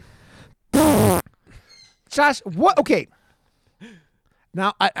 Josh, what? Okay.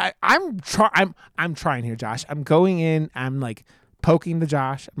 Now, I'm trying here, Josh. I'm going in. I'm like poking the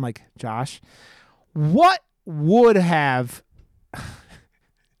Josh. I'm like, Josh, what would have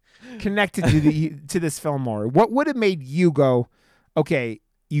connected to this film more? What would have made you go, okay,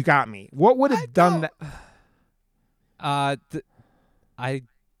 you got me? What would have done that? I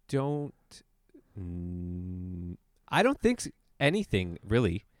don't think anything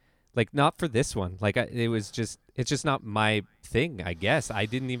really. Like not for this one. Like it's just not my thing. I guess I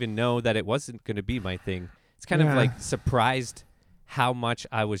didn't even know that it wasn't going to be my thing. It's kind of like surprised how much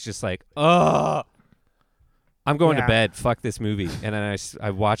I was just like, oh. I'm going to bed. Fuck this movie. And then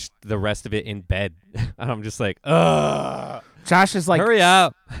I watched the rest of it in bed. And I'm just like, ugh. Josh is like, hurry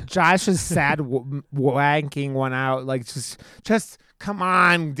up. Josh is sad wanking one out. Like, just come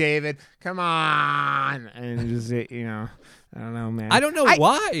on, David. Come on. And just, you know, I don't know, man. I don't know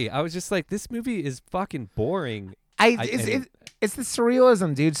why. I was just like, this movie is fucking boring. It's the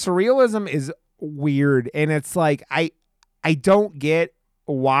surrealism, dude. Surrealism is weird. And it's like, I don't get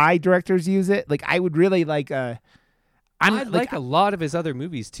why directors use it. Like I would really like I like a lot of his other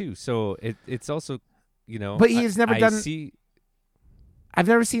movies too. So it's also, But he's never done. See, I've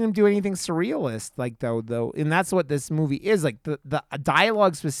never seen him do anything surrealist like though, and that's what this movie is like. The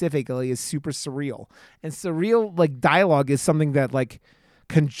dialogue specifically is super surreal, and surreal like dialogue is something that like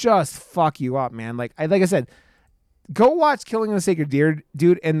can just fuck you up, man. Like I said, go watch Killing of a Sacred Deer,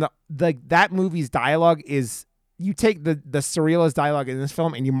 dude, and that movie's dialogue is, you take the surrealist dialogue in this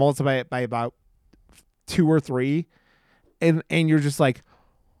film and you multiply it by about 2 or 3, and you're just like,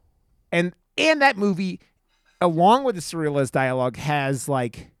 and that movie, along with the surrealist dialogue, has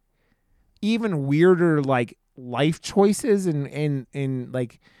like even weirder like life choices and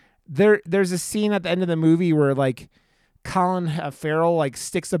like there's a scene at the end of the movie where like Colin Farrell like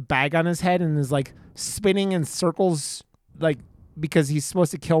sticks a bag on his head and is like spinning in circles, like because he's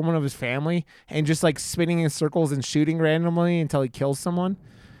supposed to kill one of his family, and just like spinning in circles and shooting randomly until he kills someone.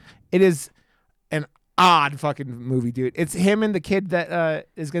 It is an odd fucking movie, dude. It's him and the kid that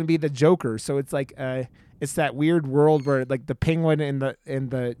is going to be the Joker. So it's like it's that weird world where like the Penguin and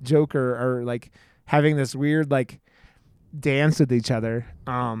the Joker are like having this weird like dance with each other.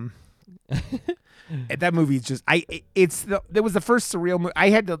 That movie is just it was the first surreal movie. I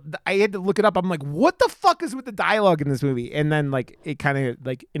had to look it up. I'm like, what the fuck is with the dialogue in this movie? And then like it kind of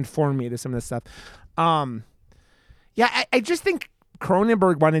like informed me to some of this stuff. Yeah, I just think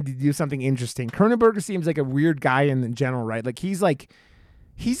Cronenberg wanted to do something interesting. Cronenberg seems like a weird guy in general, right? Like he's like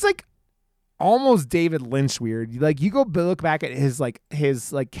almost David Lynch weird. Like you go look back at his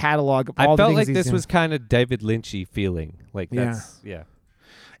catalog of all the things. I felt like this was kind of David Lynchy feeling. Like that's yeah.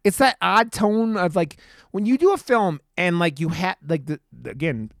 It's that odd tone of like when you do a film and like you have like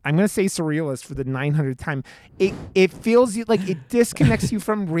again, I'm gonna say surrealist for the 900th time. It feels like it disconnects you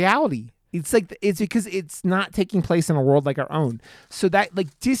from reality. It's like it's because it's not taking place in a world like our own. So that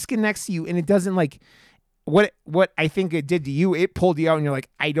like disconnects you, and it doesn't like what I think it did to you. It pulled you out, and you're like,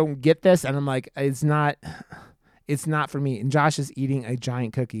 I don't get this, and I'm like, it's not for me. And Josh is eating a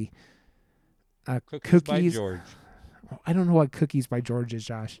giant cookie. Cookies by George. I don't know what Cookies by George is,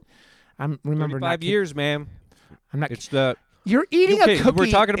 Josh. I'm remember 35 years, man. I'm not. It's the. You're eating a cookie. We're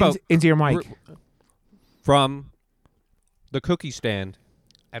talking about into your mic from the cookie stand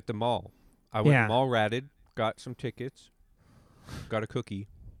at the mall. I went mall ratted, got some tickets, got a cookie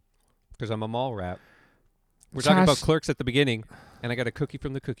because I'm a mall rat. We're talking about Clerks at the beginning, and I got a cookie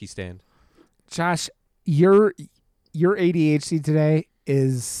from the cookie stand. Josh, your ADHD today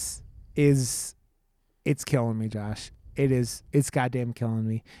is it's killing me, Josh. It's goddamn killing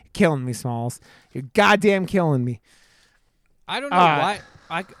me. Killing me, Smalls. You're goddamn killing me. I don't know why.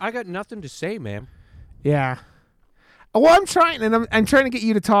 I got nothing to say, man. Yeah. Well, I'm trying, and I'm trying to get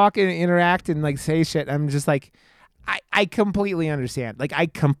you to talk and interact and like say shit. I'm just like, I completely understand. Like, I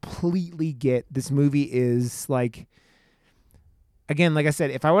completely get this movie is like, again, like I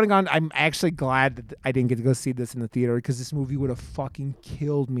said, if I would have gone, I'm actually glad that I didn't get to go see this in the theater because this movie would have fucking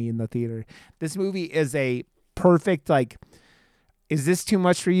killed me in the theater. This movie is a perfect, like, is this too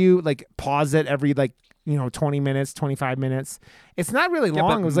much for you? Like, pause it every, like, 20 minutes, 25 minutes. It's not really long.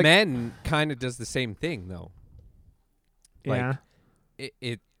 But it was like Men kind of does the same thing, though. Like,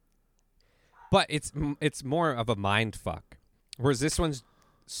 yeah. But it's more of a mind fuck. Whereas this one's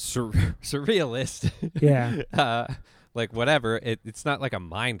surrealist. Yeah. Like whatever. It's not like a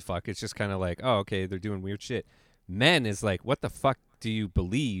mind fuck. It's just kind of like, oh, okay, they're doing weird shit. Men is like, what the fuck do you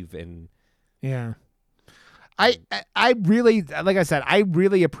believe? And yeah. I really, like I said, I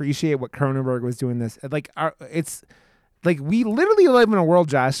really appreciate what Cronenberg was doing this. Like, it's like we literally live in a world,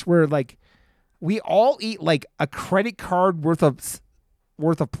 Josh, where like we all eat like a credit card worth of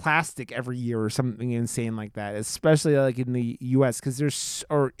plastic every year or something insane like that, especially like in the US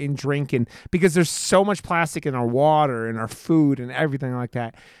or in drinking, because there's so much plastic in our water and our food and everything like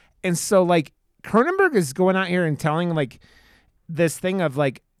that. And so like Cronenberg is going out here and telling like this thing of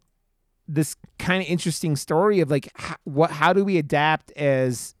like this kind of interesting story of like how do we adapt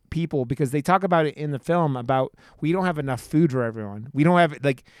as people, because they talk about it in the film about we don't have enough food for everyone. We don't have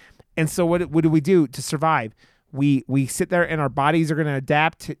like, and so what do we do to survive? We sit there and our bodies are going to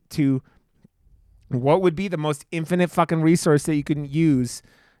adapt to what would be the most infinite fucking resource that you can use.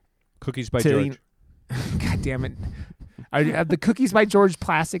 Cookies by George. God damn it. Are the Cookies by George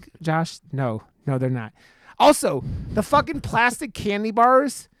plastic, Josh? No, they're not. Also, the fucking plastic candy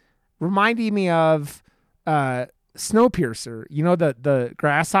bars reminded me of Snowpiercer. You know, the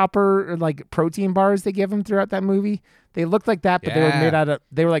grasshopper like protein bars they give him throughout that movie? They looked like that, but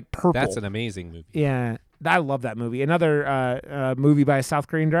they were like purple. That's an amazing movie. Yeah. I love that movie. Another movie by a South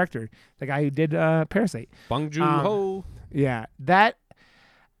Korean director, the guy who did Parasite. Bong Joon-ho. Yeah, that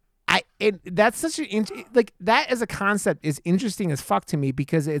that's such an like that as a concept is interesting as fuck to me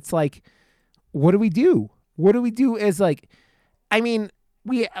because it's like, what do we do? What do we do as like, I mean,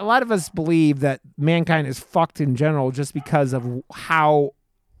 a lot of us believe that mankind is fucked in general just because of how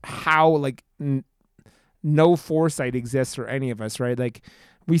like no foresight exists for any of us, right? Like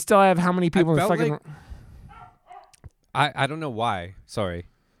we still have how many people in the fucking. Like, I don't know why. Sorry.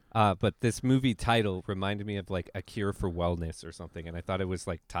 But this movie title reminded me of like A Cure for Wellness or something, and I thought it was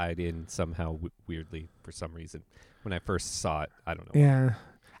like tied in somehow weirdly for some reason when I first saw it. I don't know. Yeah,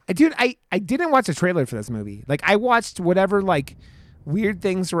 dude, I didn't watch a trailer for this movie. Like I watched whatever like weird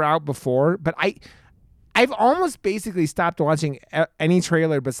things were out before, but I've almost basically stopped watching any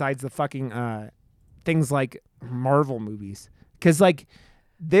trailer besides the fucking things like Marvel movies because like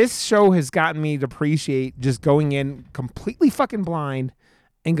this show has gotten me to appreciate just going in completely fucking blind.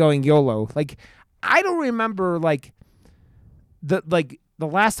 And going YOLO. Like, I don't remember like the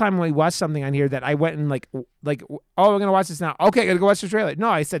last time we watched something on here that I went and like oh, we're gonna watch this now. Okay, gotta go watch the trailer. No,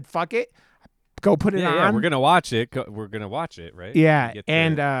 I said fuck it, go put it on. Yeah, we're gonna watch it. We're gonna watch it, right? Yeah,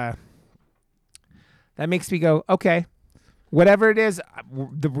 and that makes me go okay, whatever it is,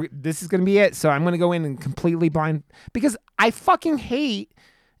 this is gonna be it. So I'm gonna go in and completely blind because I fucking hate.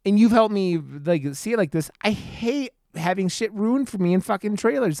 And you've helped me like see it like this. I hate having shit ruined for me in fucking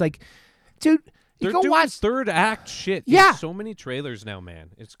trailers. Like, dude, They're go doing watch third act shit. Yeah. There's so many trailers now, man.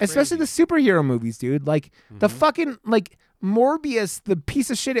 It's crazy. especially the superhero movies, dude. Like the fucking like Morbius, the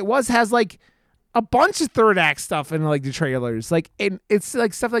piece of shit it was, has like a bunch of third act stuff in like the trailers. Like, and it's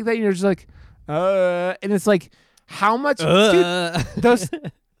like stuff like that. And you're just like, and it's like, how much, dude? Those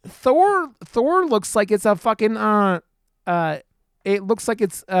Thor looks like it's a fucking it looks like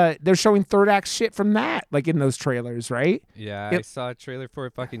it's they're showing third act shit from that, like in those trailers, right? Yeah, I saw a trailer for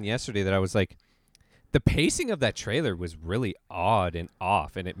it fucking yesterday that I was like, the pacing of that trailer was really odd and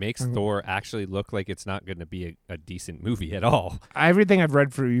off, and it makes Thor actually look like it's not going to be a decent movie at all. Everything I've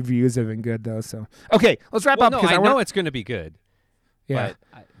read for reviews have been good though. So okay, let's wrap up. No, I know it's going to be good. Yeah,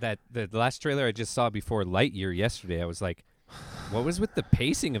 but the last trailer I just saw before Lightyear yesterday, I was like, what was with the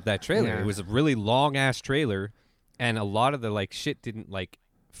pacing of that trailer? Yeah. It was a really long ass trailer. And a lot of the like shit didn't like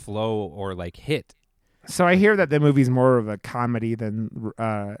flow or like hit. So I hear that the movie's more of a comedy than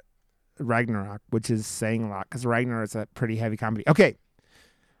Ragnarok, which is saying a lot because Ragnarok is a pretty heavy comedy. Okay,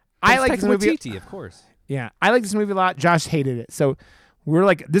 I like this movie. Waititi, of course. Yeah, I like this movie a lot. Josh hated it, so we're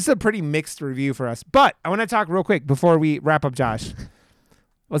like, this is a pretty mixed review for us. But I want to talk real quick before we wrap up, Josh.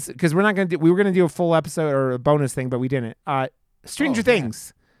 Because we're not gonna do. We were gonna do a full episode or a bonus thing, but we didn't. Stranger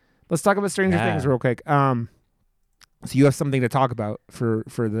Things. Let's talk about Stranger Things real quick. So you have something to talk about for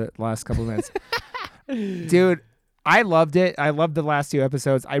the last couple of minutes. Dude, I loved it. I loved the last 2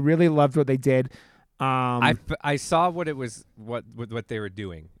 episodes. I really loved what they did. I saw what it was, what they were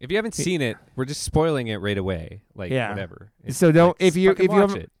doing. If you haven't seen it, we're just spoiling it right away. Like whatever. So don't like, if you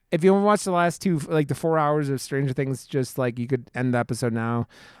watch it. If you haven't watched the last 2, like the 4 hours of Stranger Things, just like you could end the episode now.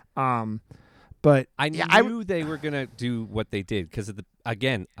 But I knew they were gonna do what they did because of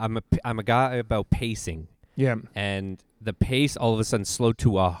again, I'm a guy about pacing. Yeah. And the pace all of a sudden slowed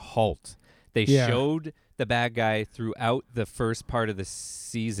to a halt. They showed the bad guy throughout the first part of the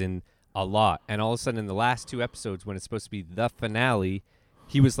season a lot. And all of a sudden in the last 2 episodes, when it's supposed to be the finale,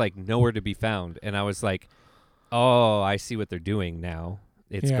 he was like nowhere to be found. And I was like, oh, I see what they're doing now.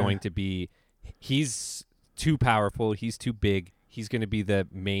 It's going to be, he's too powerful. He's too big. He's going to be the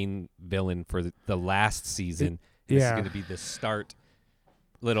main villain for the last season. This is going to be the start.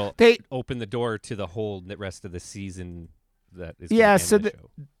 They open the door to the whole rest of the season. That is so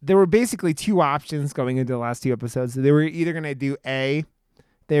there were basically 2 options going into the last 2 episodes. They were either going to do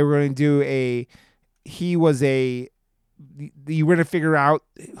they were going to do you were going to figure out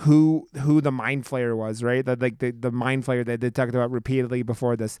who the Mind Flayer was, right? That like the Mind Flayer that they talked about repeatedly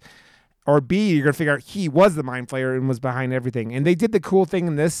before this. Or B, you're going to figure out he was the Mind Flayer and was behind everything. And they did the cool thing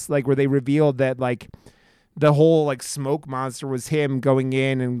in this, like where they revealed that like the whole like smoke monster was him going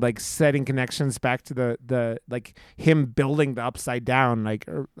in and like setting connections back to the like him building the upside down,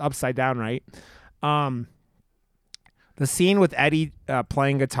 right? The scene with Eddie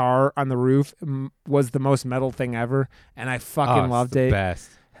playing guitar on the roof was the most metal thing ever, and I fucking loved it. Best.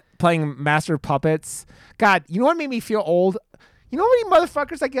 Playing Master of Puppets. God, you know what made me feel old? You know how many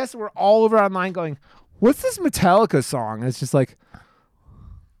motherfuckers I guess were all over online going, "What's this Metallica song?" And it's just like,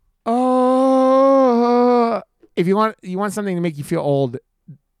 oh, if you want something to make you feel old,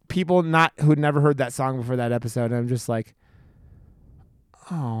 people who'd never heard that song before that episode, and I'm just like,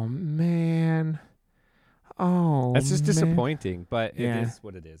 oh man, that's just disappointing, but it is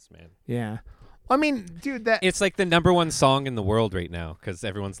what it is, man. Yeah. I mean, dude, that It's like the #1 song in the world right now because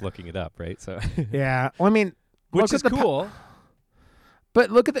everyone's looking it up, right? So, yeah. Well, I mean, which look is at the cool.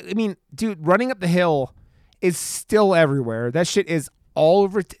 but look at I mean, dude, running up the hill is still everywhere. That shit is all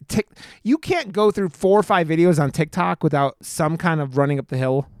over. You can't go through 4 or 5 videos on TikTok without some kind of running up the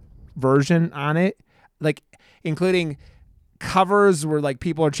hill version on it, like including covers where like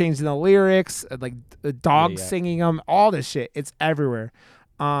people are changing the lyrics, like the dogs singing them, all this shit. It's everywhere.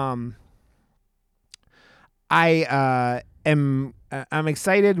 I'm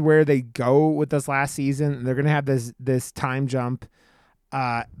excited where they go with this last season. They're gonna have this time jump,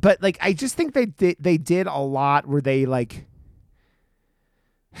 but like I just think they did a lot where they like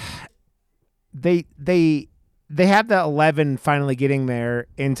they have the 11 finally getting there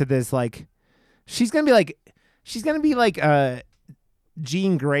into this like she's gonna be like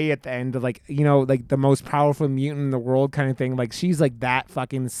Jean Grey at the end of like, you know, like the most powerful mutant in the world kind of thing. Like she's like that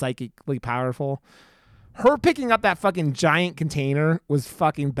fucking psychically powerful. Her picking up that fucking giant container was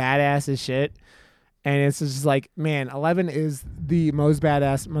fucking badass as shit. And it's just like, man, 11 is the most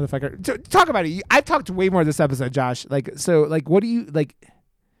badass motherfucker. Talk about it. I've talked way more this episode, Josh. Like, so, like, what do you like?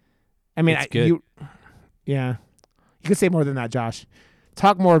 I mean, It's good. Yeah, you could say more than that, Josh.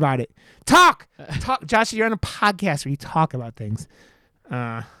 Talk more about it. Talk, Josh. You're on a podcast where you talk about things.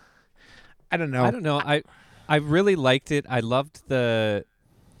 I don't know. I don't know. I really liked it. I loved that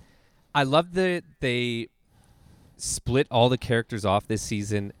they split all the characters off this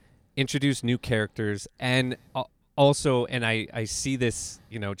season, introduced new characters, and also, and I see this,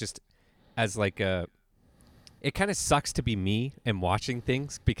 you know, just as like it kind of sucks to be me and watching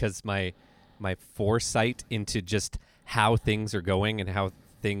things because my foresight into just how things are going and how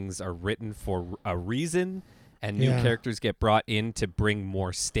things are written for a reason, and new characters get brought in to bring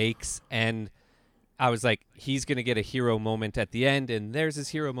more stakes. And I was like, he's going to get a hero moment at the end, and there's his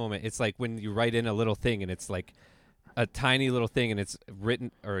hero moment. It's like when you write in a little thing, and it's like a tiny little thing, and it's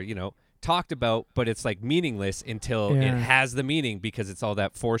written or, you know, talked about, but it's like meaningless until it has the meaning because it's all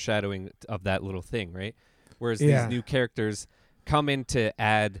that foreshadowing of that little thing, right? Whereas these new characters come in to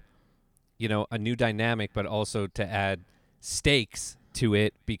add, you know, a new dynamic, but also to add stakes to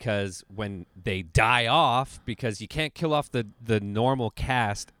it, because when they die off, because you can't kill off the normal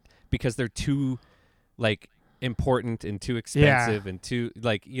cast because they're too like important and too expensive and too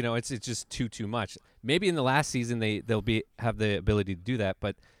like, you know, it's just too much. Maybe in the last season they'll have the ability to do that,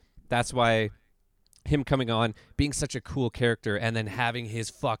 but that's why him coming on, being such a cool character, and then having his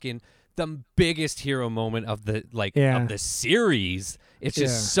fucking the biggest hero moment of the of the series. It's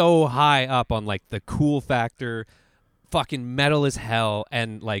just so high up on like the cool factor, fucking metal as hell,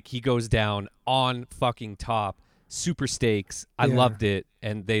 and like he goes down on fucking top. Super stakes. I loved it,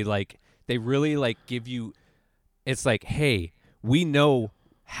 and they really like give you. It's like, hey, we know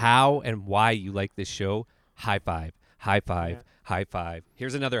how and why you like this show. High five, high five. High five.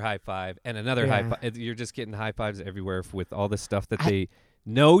 Here's another high five and another high five. You're just getting high fives everywhere with all the stuff that they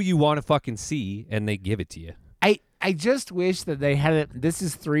know you want to fucking see, and they give it to you. I just wish that they had it. This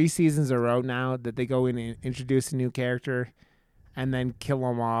is 3 seasons in a row now that they go in and introduce a new character and then kill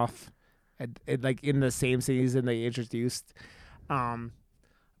them off like in the same season they introduced.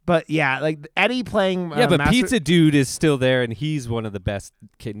 But yeah, like Eddie playing but Pizza Dude is still there, and he's one of the best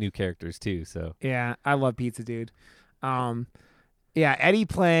new characters too. So yeah, I love Pizza Dude. Yeah, Eddie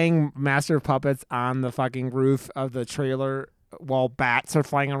playing Master of Puppets on the fucking roof of the trailer while bats are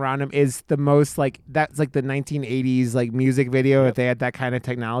flying around him is the most like, that's like the 1980s like music video if they had that kind of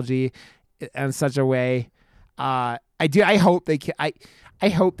technology in such a way. I hope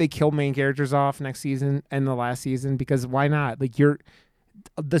they kill main characters off next season and the last season, because why not? Like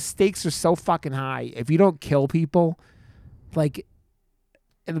the stakes are so fucking high. If you don't kill people, like,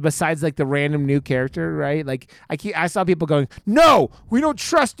 besides like the random new character, right? Like I saw people going, "No, we don't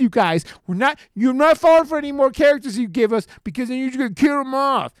trust you guys. You're not falling for any more characters you give us, because then you're just gonna kill them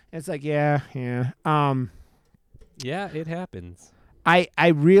off." And it's like, yeah. Yeah, it happens. I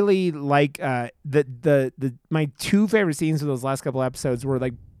really like the my 2 favorite scenes of those last couple episodes were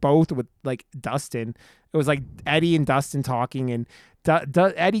like both with like Dustin. It was like Eddie and Dustin talking, and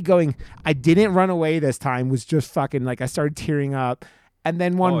Eddie going, "I didn't run away this time," was just fucking like, I started tearing up. And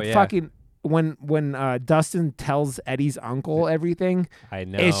then when Dustin tells Eddie's uncle everything, I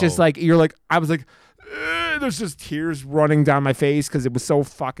know, it's just like, I was like, there's just tears running down my face because it was so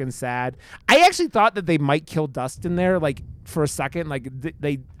fucking sad. I actually thought that they might kill Dustin there, like for a second, like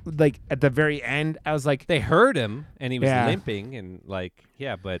they like at the very end. I was like, they heard him and he was limping and like,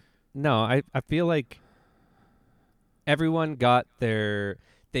 but no, I feel like everyone got their.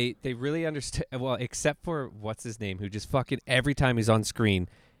 They really understand, well, except for what's his name, who just fucking every time he's on screen,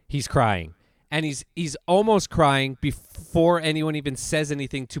 he's crying. and he's almost crying before anyone even says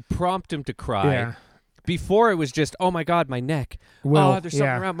anything to prompt him to cry. Yeah. Before it was just, oh my God, my neck. Will, oh, there's something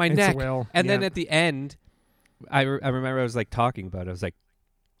yeah, around my it's neck. Will, And then yeah. at the end, I remember I was like talking about it. I was like,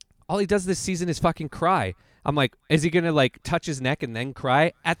 all he does this season is fucking cry. I'm like, is he going to like touch his neck and then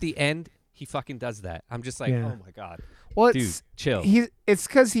cry? At the end, he fucking does that. I'm just like, Yeah. oh my God. Well, Dude, it's chill. it's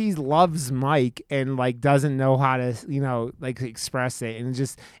because he loves Mike and like doesn't know how to like express it, and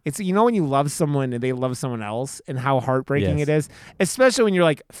it's when you love someone and they love someone else and how heartbreaking Yes. it is, especially when you're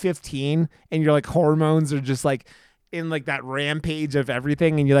like 15 and you're like hormones are just like in like that rampage of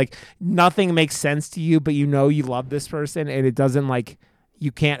everything, and you're like nothing makes sense to you, but you love this person and it doesn't like.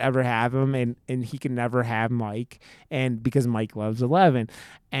 You can't ever have him, and he can never have Mike, and because Mike loves 11,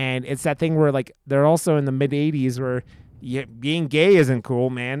 and it's that thing where like they're also in the mid 80s where being gay isn't cool,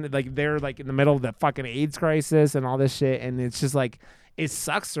 man. Like they're like in the middle of the fucking AIDS crisis and all this shit, and it's just like it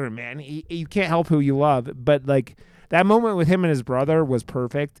sucks for him, man. You can't help who you love, but like that moment with him and his brother was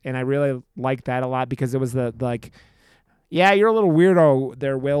perfect, and I really liked that a lot because it was the like. Yeah, you're a little weirdo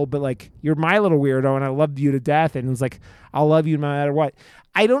there, Will, but like you're my little weirdo and I loved you to death. And it was like, I'll love you no matter what.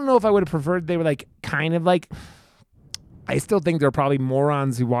 I don't know if I would have preferred they were like kind of like I still think there are probably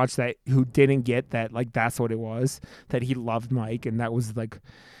morons who watched that who didn't get that like that's what it was, that he loved Mike, and that was like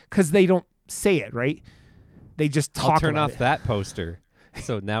because they don't say it, right? They just talk I'll turn about off it. that poster.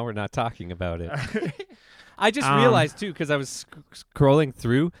 So now we're not talking about it. I just realized too, because I was scrolling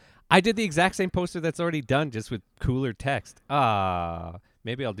through, I did the exact same poster that's already done, just with cooler text.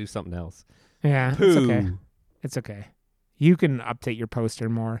 Maybe I'll do something else. Yeah, Poo. it's okay. It's okay. You can update your poster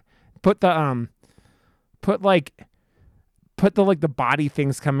more. Put the put the like the body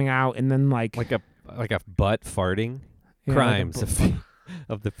things coming out, and then like Like a butt farting. yeah, like a Crimes bu-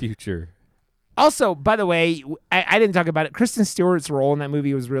 of the future. Also, by the way, I didn't talk about it. Kristen Stewart's role in that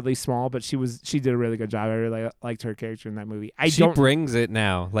movie was really small, but she did a really good job. I really liked her character in that movie. She brings it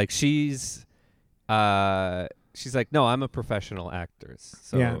now. Like she's like, no, I'm a professional actress.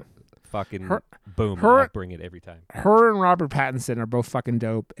 So Yeah. fucking Her- boom, her- I'll bring it every time. Her and Robert Pattinson are both fucking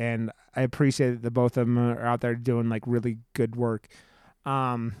dope, and I appreciate that both of them are out there doing like really good work.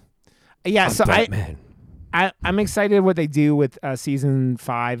 Yeah, so Batman. I'm excited what they do with season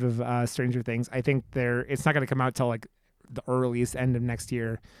 5 of Stranger Things. I think it's not going to come out till like the earliest end of next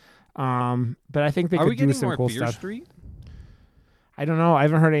year. But I think they Are could we do getting some more cool Fear stuff. Street? I don't know. I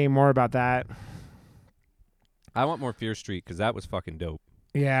haven't heard any more about that. I want more Fear Street because that was fucking dope.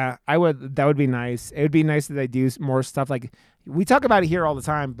 Yeah, I would. That would be nice. It would be nice that they do more stuff. Like we talk about it here all the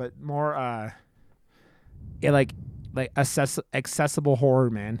time, but more like accessible horror,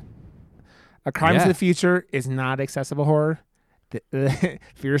 man. A Crimes Yeah. of the Future is not accessible horror.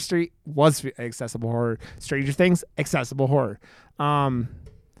 Fear Street was accessible horror. Stranger Things, accessible horror.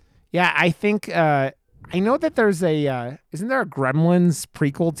 Yeah, I think I know that there's isn't there a Gremlins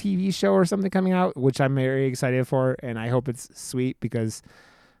prequel TV show or something coming out, which I'm very excited for, and I hope it's sweet because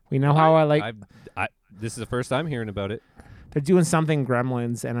we know how I like. This is the first I'm hearing about it. They're doing something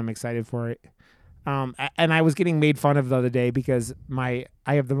Gremlins, and I'm excited for it. And I was getting made fun of the other day because I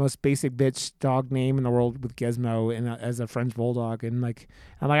have the most basic bitch dog name in the world with Gizmo and as a French bulldog, and like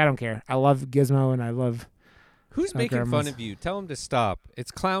I'm like I don't care. I love Gizmo and I love. Who's making fun Gremlins. of you? Tell him to stop.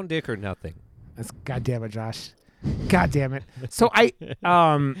 It's clown dick or nothing. That's goddamn it, Josh. God damn it. So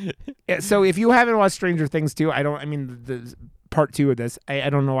so if you haven't watched Stranger Things 2, the part 2 of this, I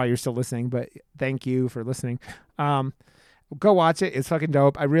don't know why you're still listening, but thank you for listening. Go watch it. It's fucking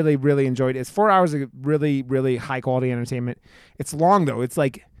dope. I really, really enjoyed it. It's 4 hours of really, really high quality entertainment. It's long though. It's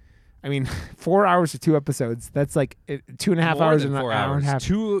like, 4 hours for 2 episodes. That's like 2.5 More hours than and an 4 hour and a half.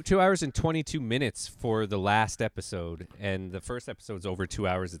 2 hours and 22 minutes for the last episode, and the first episode's over 2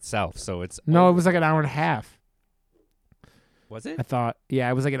 hours itself. So it's No, it over. was like an hour and a half. Was it? I thought. Yeah,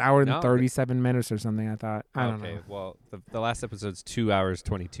 it was like an hour and No, 37 minutes or something. I thought. I don't okay, know. well, the last episode's 2 hours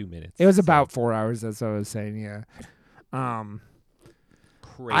 22 minutes. It was so about 4 hours. That's what I was saying. Yeah.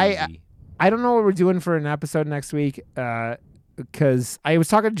 crazy. I don't know what we're doing for an episode next week because I was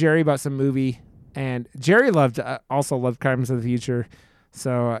talking to Jerry about some movie, and Jerry also loved Crimes of the Future.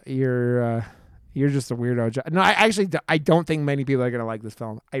 So you're just a weirdo. No, I don't think many people are gonna like this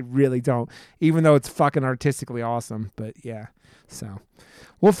film. I really don't, even though it's fucking artistically awesome. But yeah, so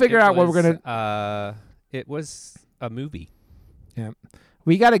we'll figure out what we're gonna. It was a movie. Yeah,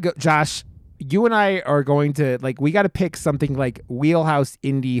 we gotta go, Josh. You and I are going to we got to pick something like wheelhouse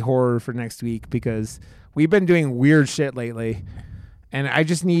indie horror for next week because we've been doing weird shit lately, and I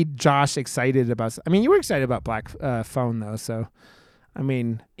just need Josh excited about. You were excited about Black Phone though, so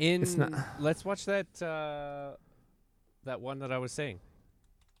it's not. Let's watch that that one that I was saying.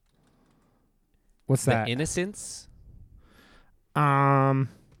 What's The that? Innocents. What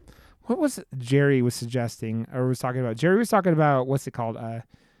was Jerry was suggesting or was talking about? Jerry was talking about what's it called?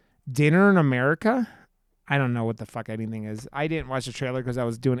 Dinner in America. I don't know what the fuck anything is. I didn't watch the trailer because I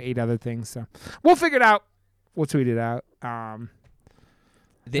was doing 8 other things. So we'll figure it out. We'll tweet it out. The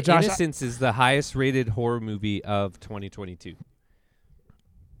Josh, Innocents is the highest rated horror movie of 2022.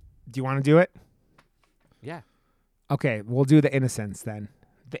 Do you want to do it? Yeah. Okay, we'll do The Innocents then.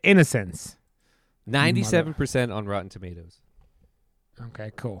 The Innocents. 97% on Rotten Tomatoes.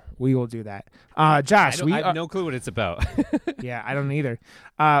 Okay, cool. We will do that. Josh, I have no clue what it's about. Yeah, I don't either.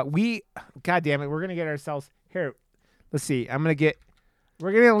 God damn it, we're gonna get ourselves here. Let's see.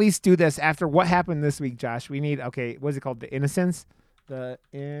 We're gonna at least do this after what happened this week, Josh. We need what's it called? The Innocents.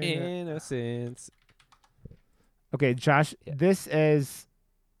 Innocents. Okay, Josh. Yeah. This is.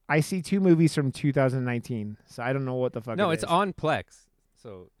 I see 2 movies from 2019, so I don't know what the fuck. No, it it's is. on Plex.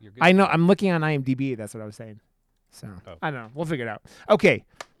 So you're good. I know. I'm looking on IMDb. That's what I was saying. So Oh. I don't know. We'll figure it out. Okay,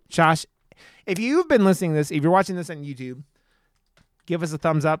 Josh. If you've been listening to this, if you're watching this on YouTube, give us a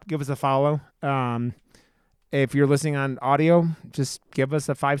thumbs up. Give us a follow. If you're listening on audio, just give us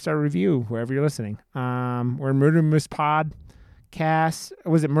a 5-star review wherever you're listening. We're Murder Moose Podcast.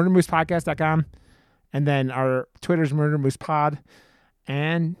 Was it murdermoosepodcast.com? And then our Twitter's Murder Moose Pod.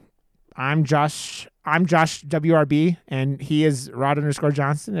 And I'm Josh WRB, and he is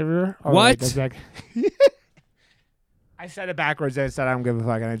Rod_Johnson everywhere. Oh, What? wait, that's back. I said it backwards. I said I don't give a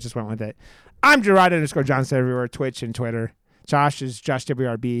fuck, and I just went with it. I'm Gerard_Johnson everywhere, Twitch and Twitter. Josh is Josh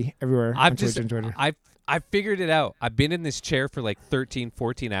WRB everywhere on Twitch and Twitter. I figured it out. I've been in this chair for like 13,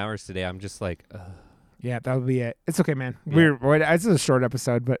 14 hours today. I'm just like, Yeah, that would be it. It's okay, man. Yeah. It's a short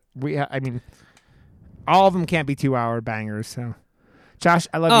episode, but I mean, all of them can't be 2-hour bangers. So, Josh,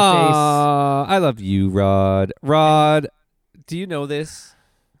 I love your face. I love you, Rod. Rod, do you know this?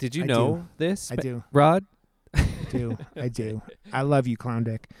 Did you I know do. this? I do. Rod? I do. I love you, clown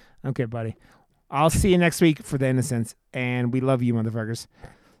dick. Okay, buddy. I'll see you next week for The Innocents, and we love you, motherfuckers.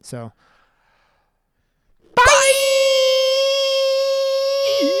 So,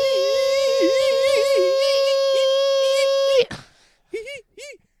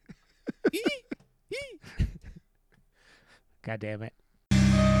 God damn it.